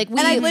 AFABs. Like we,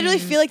 And I literally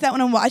feel like that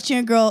when I'm watching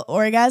a girl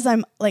orgasm,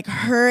 I'm like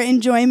her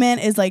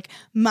enjoyment is like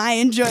my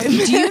enjoyment.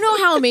 do you know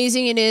how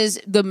amazing it is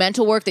the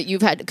mental work that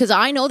you've had? Because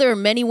I know there are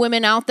many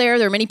women out there,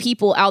 there are many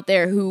people out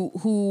there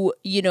who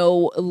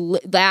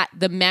that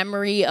the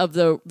memory of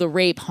the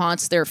rape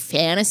haunts their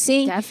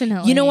fantasy.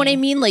 Definitely. You know what I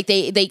mean? Like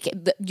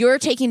you're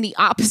taking the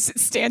opposite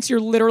stance. You're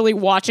literally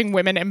watching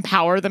women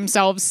empower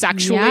themselves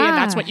sexually, and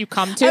that's what you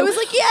come to. I was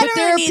like, yeah, I but don't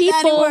there are really need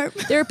that people. anymore.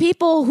 There are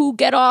people who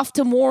get off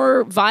to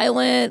more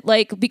violent,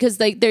 like because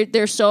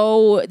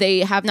they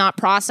have not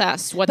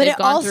processed what But they've it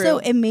gone also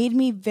through. it made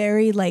me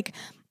very like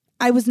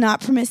I was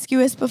not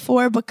promiscuous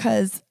before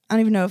because I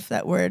don't even know if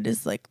that word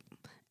is like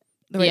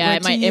the right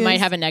word to it might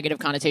use. have a negative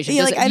connotation.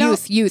 Yeah, Does like, it- I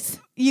don't- youth.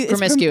 It's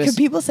promiscuous. Could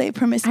people say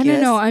promiscuous? I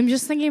don't know. I'm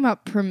just thinking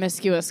about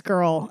promiscuous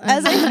girl.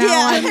 As I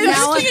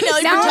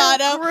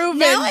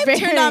now I'm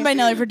turned on by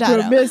Nelly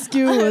Furtado.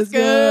 Promiscuous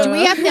good. Do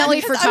we have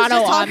Nelly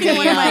Furtado on talking to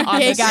one of my on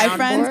gay the guy soundboard?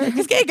 friends?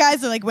 Because gay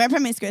guys are like, we're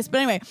promiscuous. But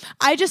anyway,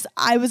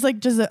 I was like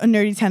just a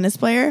nerdy tennis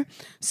player.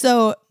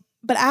 So,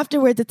 but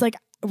afterwards, it's like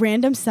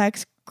random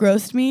sex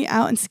grossed me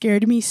out and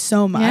scared me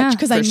so much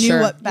because I for knew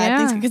sure. what bad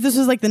things. Because this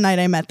was like the night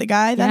I met the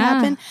guy that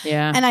happened.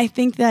 Yeah. And I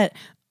think that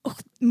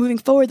moving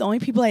forward, the only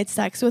people I had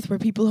sex with were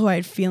people who I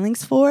had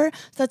feelings for. So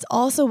that's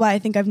also why I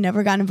think I've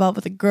never gotten involved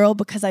with a girl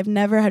because I've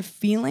never had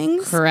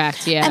feelings.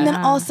 Correct. Yeah. And then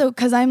also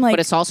because I'm like, but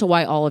it's also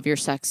why all of your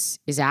sex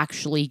is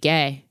actually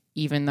gay,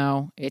 even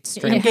though it's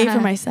straight. I'm gay for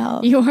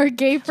myself. You're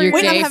gay for You're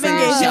yourself. gay for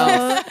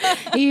yourself.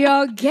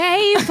 You're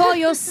gay for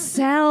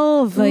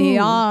yourself.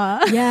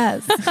 Yeah.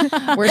 Yes.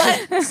 Where's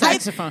the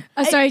saxophone?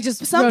 Sorry,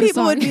 just Some wrote a people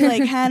song. would be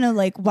like, Hannah,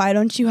 like, why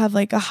don't you have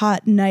like a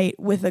hot night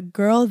with a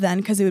girl then?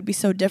 Because it would be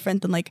so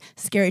different than like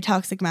scary,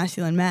 toxic,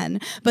 masculine men.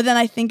 But then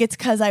I think it's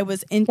because I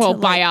was into Well,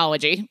 like,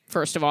 biology,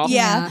 first of all.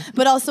 yeah,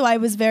 but also I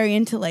was very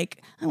into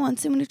like, I want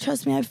someone to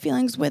trust me, I have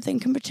feelings with, and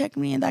can protect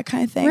me and that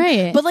kind of thing.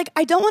 Right. But like,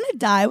 I don't want to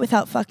die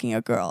without fucking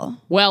a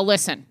girl. Well,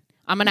 listen,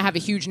 I'm gonna have a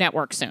huge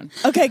network soon,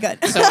 Okay,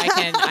 good. so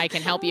I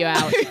can help you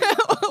out.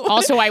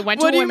 Also, I went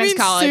to What do you women's mean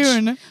college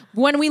soon?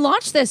 when we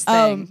launched this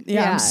thing.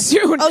 Yeah.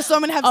 Soon. Oh, so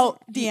I'm gonna have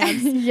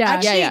DMs. Yeah.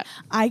 Actually, Yeah.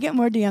 I get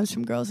more DMs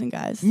from girls and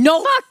guys.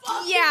 No.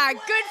 Yeah,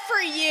 good for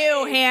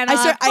you, Hannah.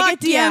 I get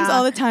DMs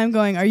all the time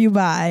going, "Are you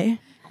bi?"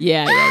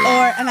 Yeah.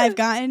 And I've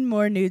gotten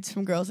more nudes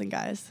from girls and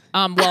guys.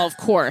 Well, of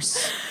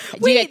course. Do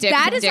you Wait, get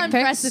that is dick pics?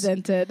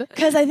 unprecedented.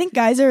 Because I think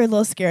guys are a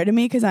little scared of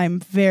me because I'm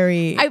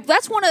very.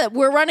 That's one of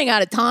we're running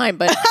out of time,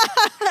 but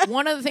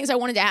one of the things I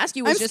wanted to ask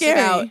you was I'm just scary.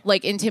 about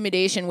like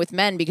intimidation with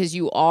men, because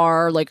you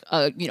are like,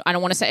 you know, I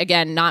don't want to say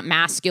again, not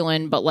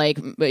masculine, but like,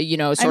 you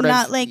know, sort I'm of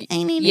not like,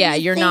 I need yeah,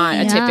 you're not a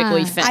anything.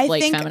 typically Yeah. I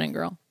like think feminine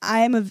girl.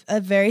 I am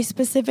a very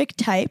specific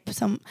type.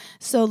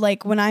 So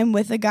like when I'm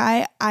with a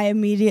guy,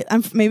 maybe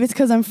it's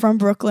because I'm from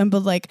Brooklyn,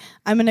 but like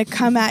I'm gonna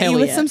come at Hell you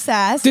with yeah. some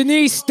sass.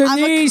 Denise.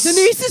 Denise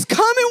is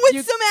coming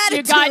with some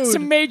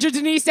attitude. major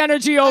Denise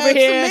energy I have some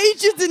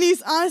major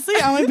Denise. Honestly,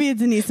 I want to be a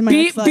Denise in my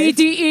next life.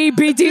 BDE,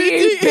 big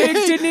Denise Big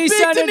energy.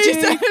 Denise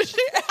energy.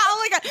 Oh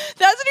my god,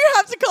 that's what you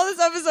have to call this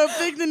episode.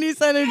 Big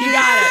Denise energy. You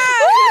got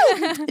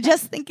it. Woo!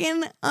 Just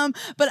thinking.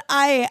 But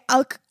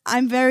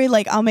I'm very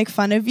like I'll make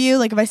fun of you.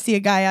 Like if I see a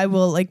guy, I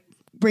will like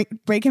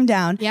break him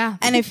down. Yeah.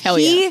 And if Hell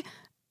he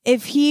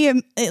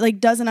like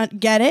doesn't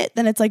get it,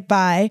 then it's like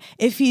bye.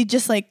 If he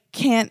just like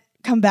can't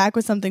come back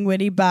with something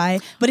witty, bye.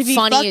 But if he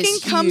Funny fucking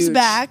is comes huge.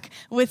 back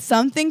with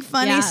something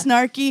funny, Yeah.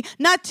 snarky,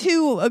 not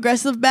too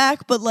aggressive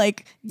back, but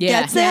like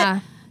Yeah. gets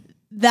it.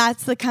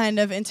 That's the kind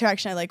of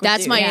interaction I like with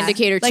That's you. my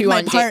indicator Like too. my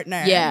on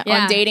partner. Yeah,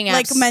 Yeah. on dating apps.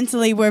 Like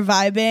mentally we're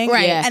vibing.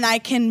 Right. Yeah. And I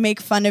can make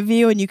fun of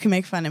you and you can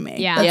make fun of me.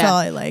 Yeah. That's Yeah. all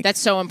I like. That's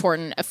so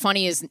important.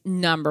 Funny is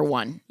number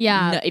one.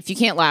 Yeah. No, if you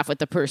can't laugh with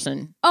the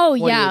person. Oh,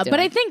 what are yeah. you But doing?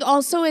 I think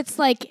also it's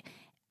like,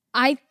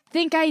 I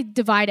think I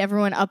divide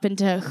everyone up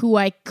into who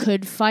I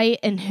could fight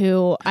and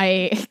who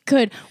I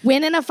could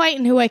win in a fight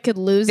and who I could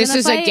lose This in a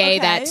is fight. a gay okay.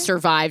 that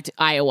survived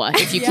Iowa.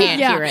 If you Yeah. can't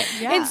Yeah. hear it.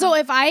 Yeah. And so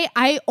if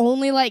I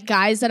only like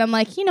guys that I'm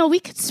like, you know, we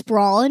could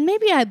sprawl and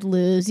maybe I'd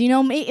lose, you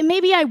know,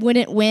 maybe I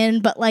wouldn't win,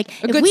 but like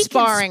A if good we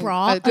sparring- can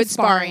sprawl, a good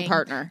sparring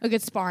partner. A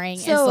good sparring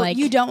so is like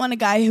you don't want a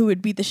guy who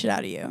would beat the shit out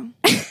of you.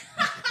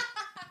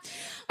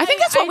 I think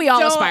that's what we all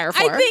don't- aspire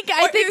for.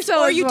 I think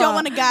so. Or as you well. don't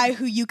want a guy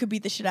who you could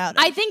beat the shit out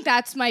of. I think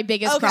that's my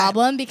biggest Okay.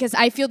 problem because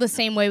I feel the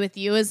same way with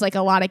you as like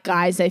a lot of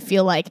guys I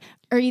feel like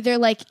are either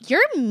like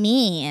you're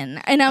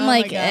mean and I'm Oh my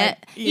like God.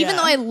 even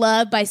Yeah. though I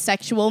love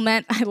bisexual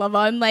men, I love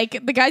them.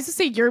 Like the guys who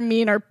say you're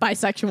mean are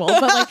bisexual,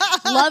 but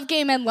like love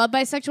gay men, love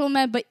bisexual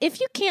men. But if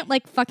you can't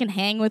like fucking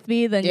hang with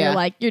me, then Yeah. you're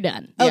like you're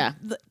done. Oh, Yeah.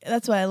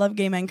 that's why I love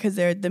gay men because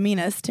they're the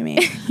meanest to me.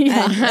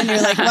 Yeah. And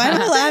you're like, why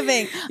am I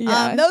laughing?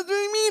 Yeah. That was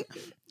really mean.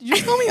 Did you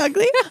just call me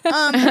ugly?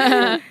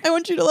 I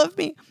want you to love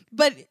me.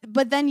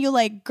 But then you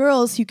like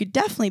girls you could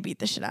definitely beat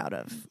the shit out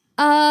of.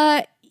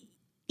 Yeah.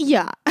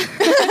 yeah,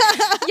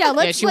 Yeah,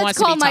 let's she wants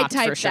to call be my topped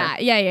type for sure.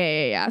 that.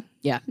 Yeah.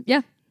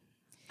 Yeah.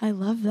 I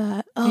love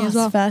that. Oh, Me as it's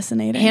well.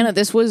 fascinating. Hannah,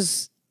 this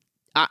was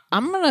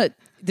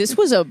this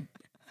was an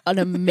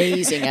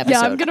amazing episode.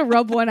 Yeah, I'm gonna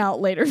rub one out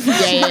later. For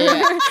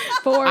yeah.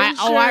 For I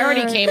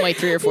already sure. came like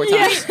 3 or 4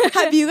 times.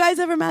 Have you guys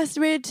ever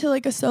masturbated to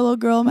like a solo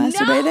girl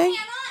masturbating?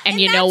 And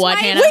you know what,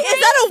 Hannah? Wait, is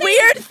that a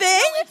weird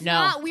thing? It's No.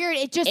 not weird.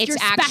 It just It's you're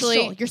actually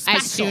special. You're special.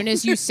 as soon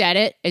as you said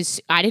it,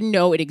 I didn't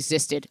know it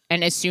existed,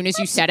 and as soon as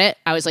you said it,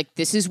 I was like,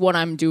 "This is what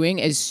I'm doing."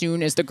 As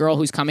soon as the girl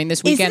who's coming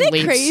this weekend Isn't it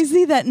leaves,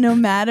 crazy that no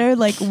matter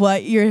like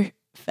what your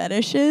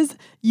fetish is,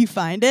 you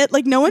find it?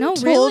 Like no one No,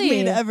 told me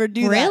really? to ever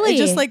do that. Really?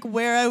 It's just like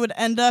where I would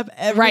end up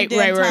every Right, damn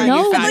right, right. time.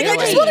 No, I'm like, I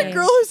just really. want a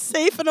girl who's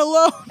safe and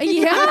alone.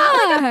 Yeah.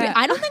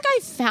 I don't think I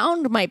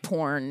found my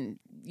porn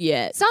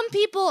yet. Some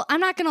people, I'm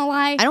not gonna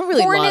lie. I don't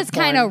really porn love has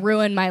kind of porn.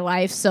 ruined my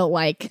life. So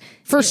like,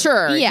 For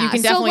sure, yeah, you can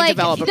so definitely like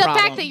develop a the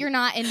problem. fact that you're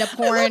not into I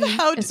porn love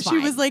how is she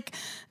fine. was like,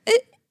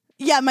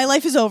 yeah, my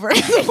life is over.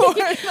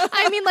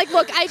 I mean, like,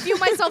 look, I view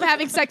myself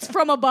having sex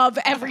from above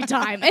every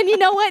time, and you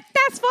know what?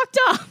 That's fucked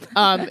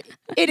up.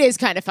 It is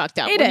kind of fucked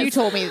up. It when is. you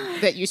told me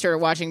that you started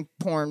watching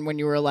porn when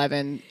you were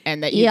 11,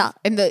 and that you, Yeah.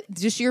 and the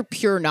just your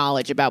pure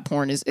knowledge about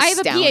porn is I have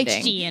a astounding.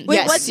 PhD in Wait,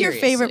 Yes, what's your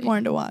favorite seriously.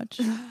 porn to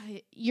watch?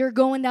 You're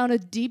going down a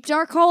deep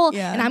dark hole,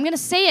 Yeah. and I'm gonna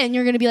say it, and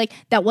you're gonna be like,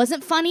 "That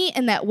wasn't funny,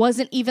 and that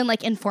wasn't even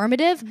like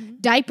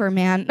informative." Diaper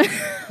man.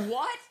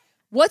 What?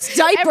 What's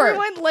diaper?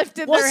 Everyone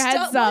lifted their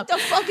heads up. What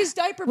the fuck is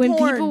diaper When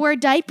porn? people wear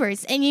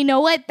diapers, and you know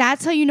what?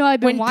 That's how you know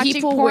I've been When watching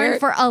people porn wear-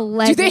 for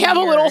 11 Do they have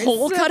a little years.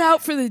 hole cut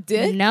out for the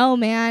dick? No,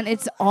 man,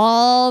 it's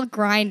all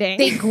grinding.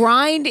 They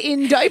grind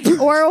in diaper.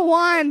 or a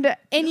wand,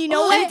 and you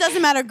know And it what?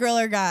 doesn't matter, girl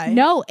or guy.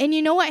 No, and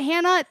you know what,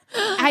 Hannah?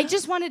 I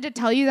just wanted to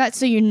tell you that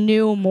so you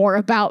knew more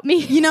about me.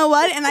 You know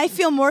what? And I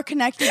feel more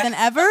connected than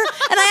ever. And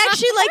I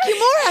actually like you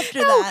more after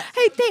that.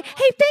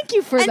 Hey, thank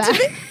you for And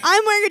that.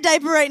 I'm wearing a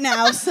diaper right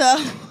now, so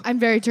I'm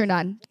very turned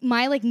on.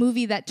 My like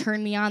movie that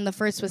turned me on the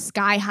first was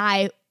Sky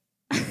High.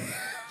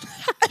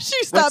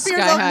 she stopped Sky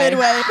herself High?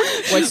 midway.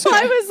 What's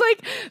I was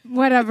like,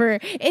 whatever.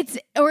 It's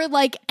or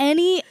like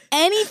any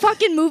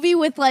fucking movie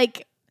with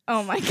like.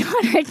 Oh my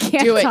god, I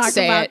can't Do it. talk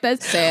Say about it. this.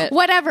 Say it.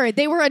 Whatever.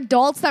 They were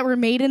adults that were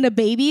made into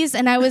babies,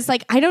 and I was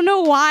like, I don't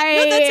know why.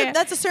 No,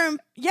 that's a certain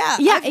Yeah,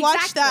 Yeah, I've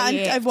watched exactly.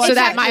 that. I've watched So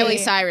that that. Miley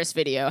Cyrus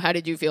video, how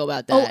did you feel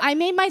about that? Oh, I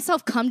made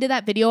myself come to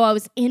that video. I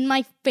was in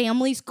my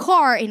family's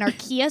car in our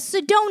Kia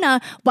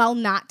Sedona while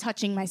not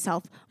touching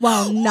myself.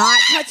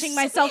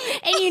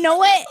 And you know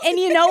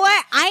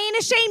what? I ain't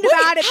ashamed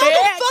about it, How the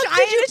bitch. fuck I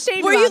did you? ain't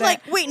ashamed Were about you it.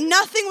 like, wait,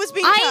 nothing was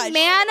being I touched?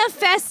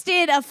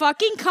 manifested a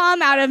fucking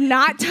cum out of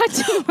not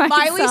touching myself.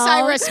 Miley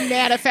Cyrus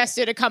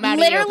manifested to come out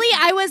Literally, of you.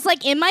 I was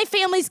like in my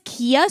family's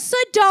Kia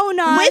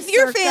Sedona. With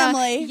your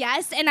family?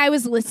 Yes, and I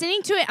was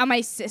listening to it on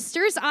my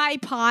sister's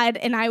iPod,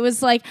 and I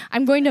was like,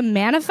 I'm going to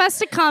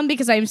manifest a cum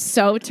because I'm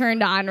so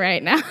turned on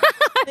right now.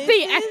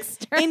 The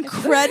extra.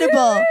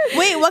 Incredible.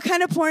 Wait, what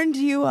kind of porn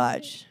do you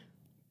watch?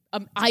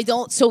 I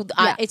don't. So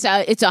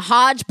it's a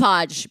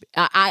hodgepodge.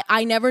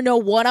 I never know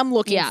what I'm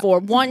looking for.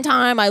 One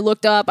time I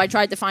looked up. I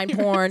tried to find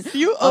porn.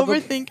 You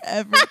overthink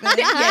everything.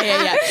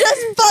 Yeah.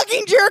 Just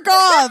fucking jerk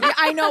off.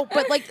 I know,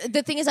 but like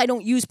the thing is, I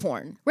don't use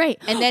porn.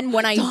 Right. And then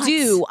when I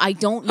do, I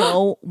don't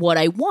know what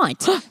I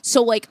want.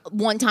 So like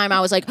one time I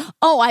was like,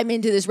 oh, I'm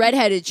into this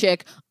redheaded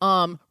chick,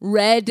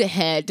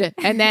 redhead,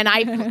 and then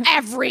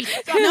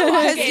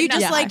Because you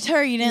just liked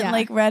her. You didn't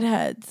like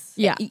redheads.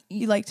 Yeah.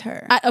 You liked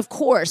her. Of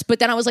course, but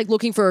then I was like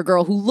looking for a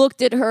girl who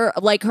looked at her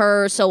like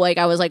her, so like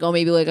I was like, oh,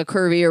 maybe like a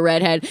curvier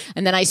redhead,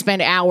 and then I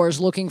spent hours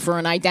looking for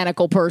an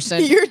identical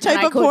person. Your and type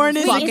I of porn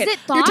couldn't is fuck Wait, is it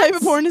your type thoughts?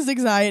 of porn is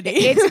anxiety.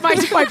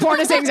 It's my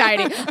porn is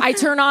anxiety.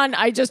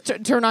 I just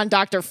turn on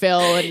Dr. Phil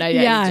and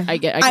I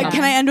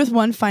Can I end with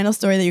one final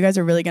story that you guys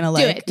are really gonna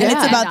like? it. Do And it.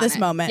 it's End about on this it.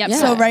 moment. Yep.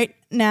 So right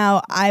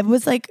now, I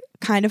was like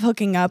kind of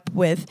hooking up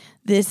with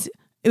this.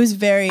 It was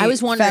very. I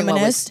was wondering feminist.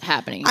 what was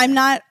happening. I'm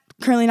not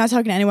currently not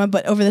talking to anyone,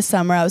 but over the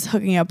summer, I was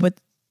hooking up with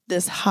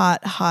this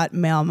hot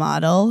male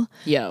model.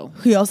 Yo.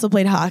 Who also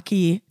played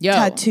hockey, Yo.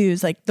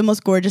 tattoos, like the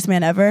most gorgeous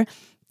man ever.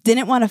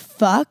 Didn't want to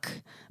fuck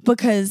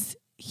because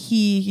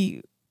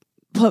he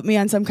put me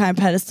on some kind of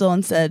pedestal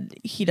and said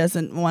he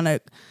doesn't want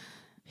to.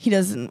 He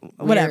doesn't,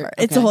 whatever. Weird.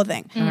 It's Okay. a whole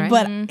thing. All right.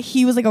 But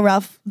he was like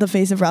the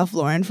face of Ralph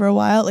Lauren for a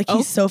while. Like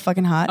he's so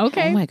fucking hot.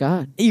 Okay. Oh my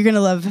god. You're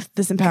gonna love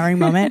this empowering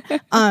moment.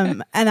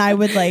 And I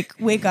would like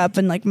wake up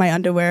and like my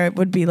underwear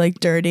would be like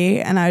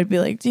dirty, and I would be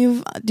like, "Do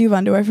you have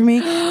underwear for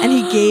me?" And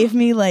he gave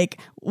me like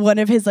one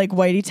of his like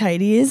whitey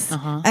tighties,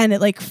 and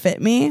it like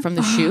fit me From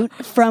the shoot?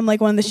 from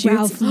like one of the shoots.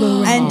 Ralph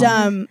Lauren.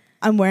 And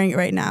I'm wearing it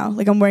right now.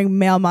 Like I'm wearing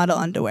male model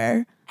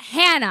underwear.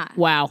 Hannah.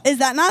 Wow. Is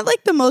that not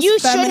like the most? You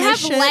should feminist have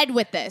shit? led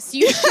with this.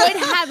 You should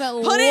have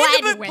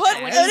led with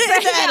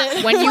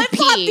this. When you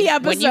Flip-flop the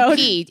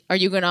episode. are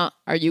you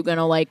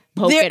gonna like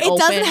poke There, it it open?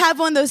 doesn't have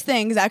one of those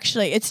things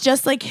actually. It's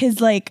just like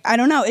his like I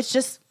don't know. It's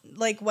just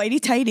like whitey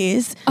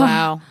tighties.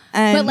 Wow.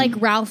 And But like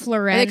Ralph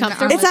Lauren. Are they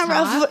comfortable? it's not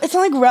Ralph. It's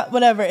not like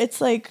whatever.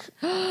 It's like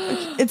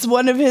it's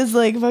one of his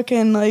like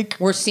fucking like.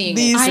 We're seeing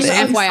These it. Just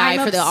things. FYI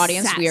I'm for the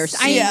audience, we are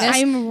obsessed. seeing this.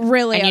 I'm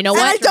really. And you know And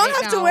what? I don't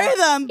right have to now. wear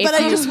them, but If I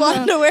you- just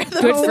wanted to wear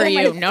them. Good for Oh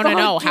you. my No.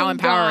 How fucking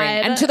empowering.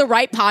 God. And to the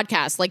right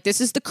podcast. Like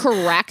this is the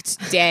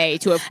correct day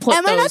to have put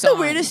Am I not those the on.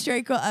 weirdest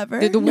straight girl ever?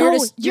 The No,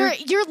 weirdest. you're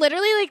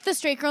literally like the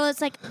straight girl that's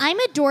like, I'm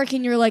a dork,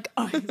 and you're like,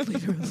 I'm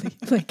literally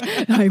like,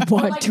 I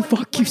want to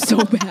fuck you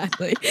so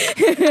badly.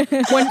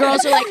 When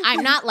girls are like,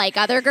 I'm not like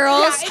other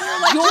girls. You're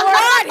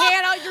not,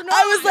 Hannah. You're not.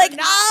 I was like,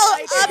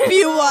 I'll up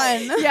you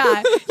one.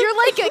 Yeah, you're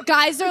like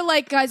guys are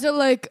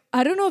like,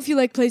 I don't know if you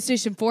like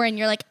PlayStation 4, and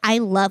you're like, I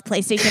love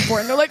PlayStation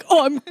 4, and they're like,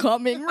 oh, I'm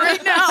coming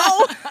right now.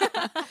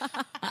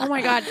 Oh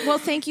my God. Well,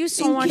 thank you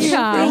so much. you.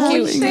 Thank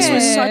you. Holy This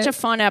was shit. such a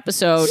fun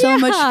episode. So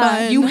much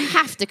fun. You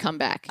have to come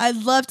back. I'd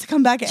love to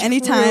come back at any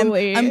time.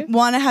 Truly. I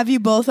want to have you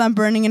both on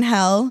Burning in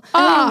Hell.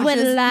 Oh, which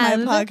would is my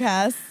love.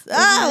 podcast.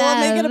 We'll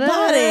make it a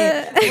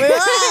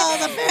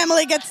party. The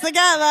family gets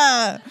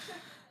together.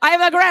 I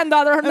have a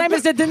granddaughter. Her name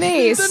is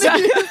Denise.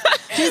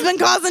 She's been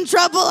causing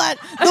trouble at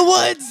the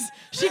woods.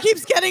 She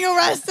keeps getting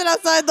arrested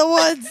outside the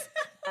woods.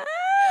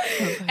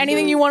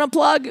 Anything you want to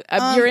plug?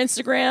 Your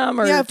Instagram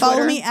or Yeah, follow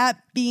Twitter? me at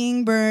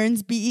Being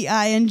Burns,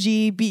 BeingBernz.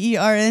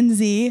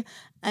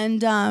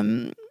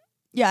 And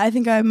yeah, I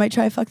think I might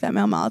try fuck that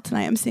male model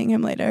tonight. I'm seeing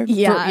him later.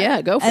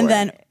 Yeah, go for it. And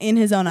then in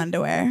his own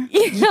underwear.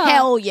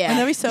 Hell yeah. And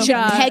that'd be so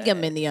Ja- fun. Peg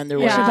him in the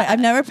underwear. Yeah. I've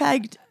never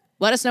pegged.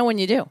 Let us know when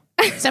you do.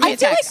 Send me I a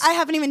feel like text. I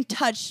haven't even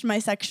touched my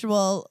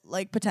sexual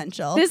like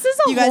potential. This is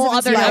a You guys whole have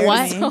other inspired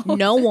what? me.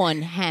 No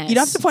one has. You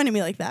don't have to point at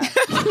me like that.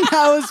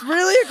 That was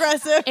really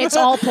aggressive. It's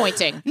all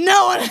pointing.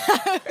 no one.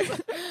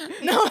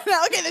 No one.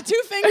 Okay, the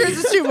 2 fingers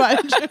is too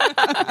much.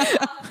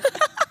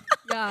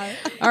 Yeah.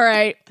 All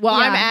right. Well,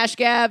 I'm Yeah. Ash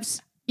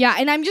Gabs. Yeah,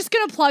 and I'm just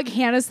gonna plug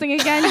Hannah's thing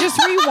again. Just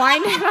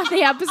rewind it on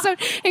the episode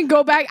and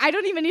go back. I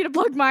don't even need to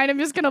plug mine. I'm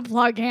just gonna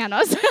plug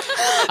Hannah's.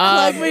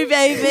 Plug me,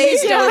 baby.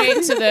 Please donate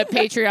to the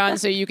Patreon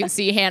so you can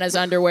see Hannah's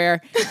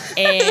underwear.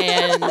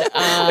 And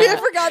I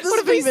forgot this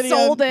What if we video.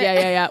 sold it?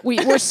 yeah.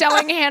 We're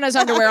selling Hannah's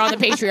underwear on the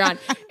Patreon.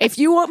 If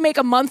you will make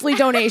a monthly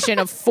donation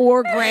of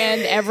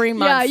 $4,000 every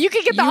month, Yeah, you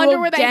can get the will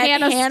underwear that get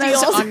Hannah Hannah's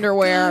steals.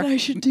 underwear. God, I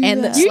should do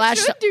and that. You slash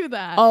should do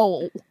that.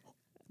 oh.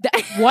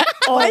 What?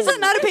 Why is that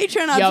not a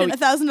Patreon option?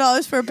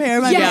 $1,000 for a pair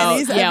of my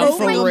panties. Yeah, Oh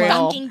for my real.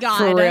 fucking God.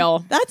 For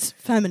real. That's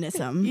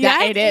feminism.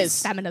 Yeah, it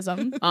is.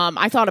 Feminism.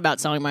 I thought about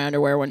selling my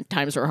underwear when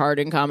times were hard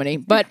in comedy,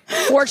 but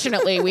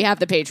fortunately we have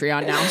the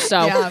Patreon now,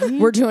 so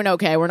we're doing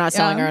okay. We're not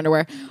selling our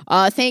underwear.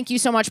 Thank you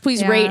so much.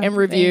 Please rate and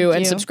review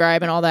and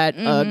subscribe and all that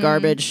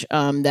garbage.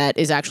 That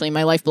is actually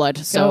my lifeblood.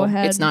 So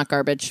it's not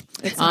garbage.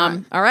 It's not.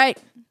 All right.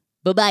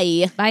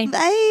 Bye-bye. Bye.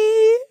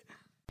 Bye.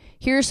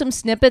 Here are some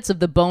snippets of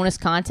the bonus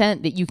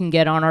content that you can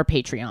get on our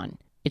Patreon.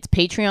 It's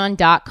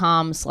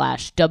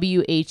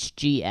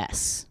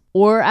patreon.com/WHGS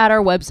or at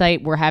our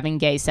website,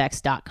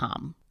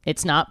 we'rehavinggaysex.com.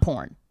 It's not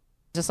porn.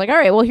 Just like, all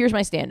right, well, here's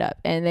my stand-up.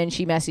 And then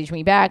she messaged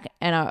me back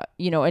and,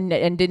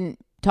 and didn't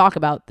talk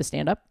about the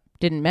stand-up.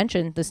 Didn't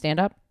mention the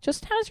stand-up.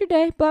 Just, how's your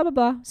day? Blah, blah,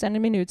 blah.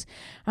 Sending me nudes.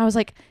 I was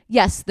like,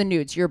 yes, the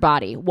nudes, your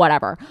body,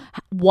 whatever.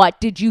 What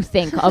did you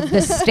think of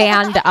the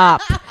stand-up?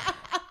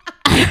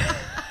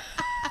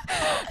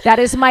 That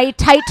is my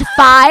tight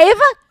 5.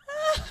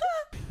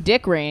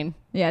 Dick rain.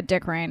 Yeah,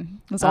 dick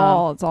rain. That's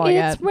all I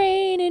got. It's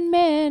raining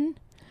men.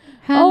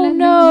 Oh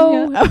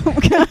no.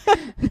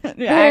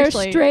 They're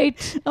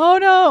straight. Oh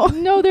no.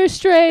 No, they're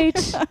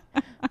straight.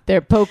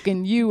 They're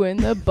poking you in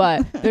the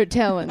butt. They're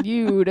telling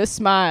you to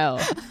smile.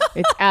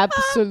 It's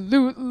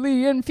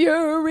absolutely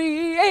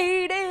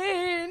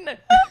infuriating.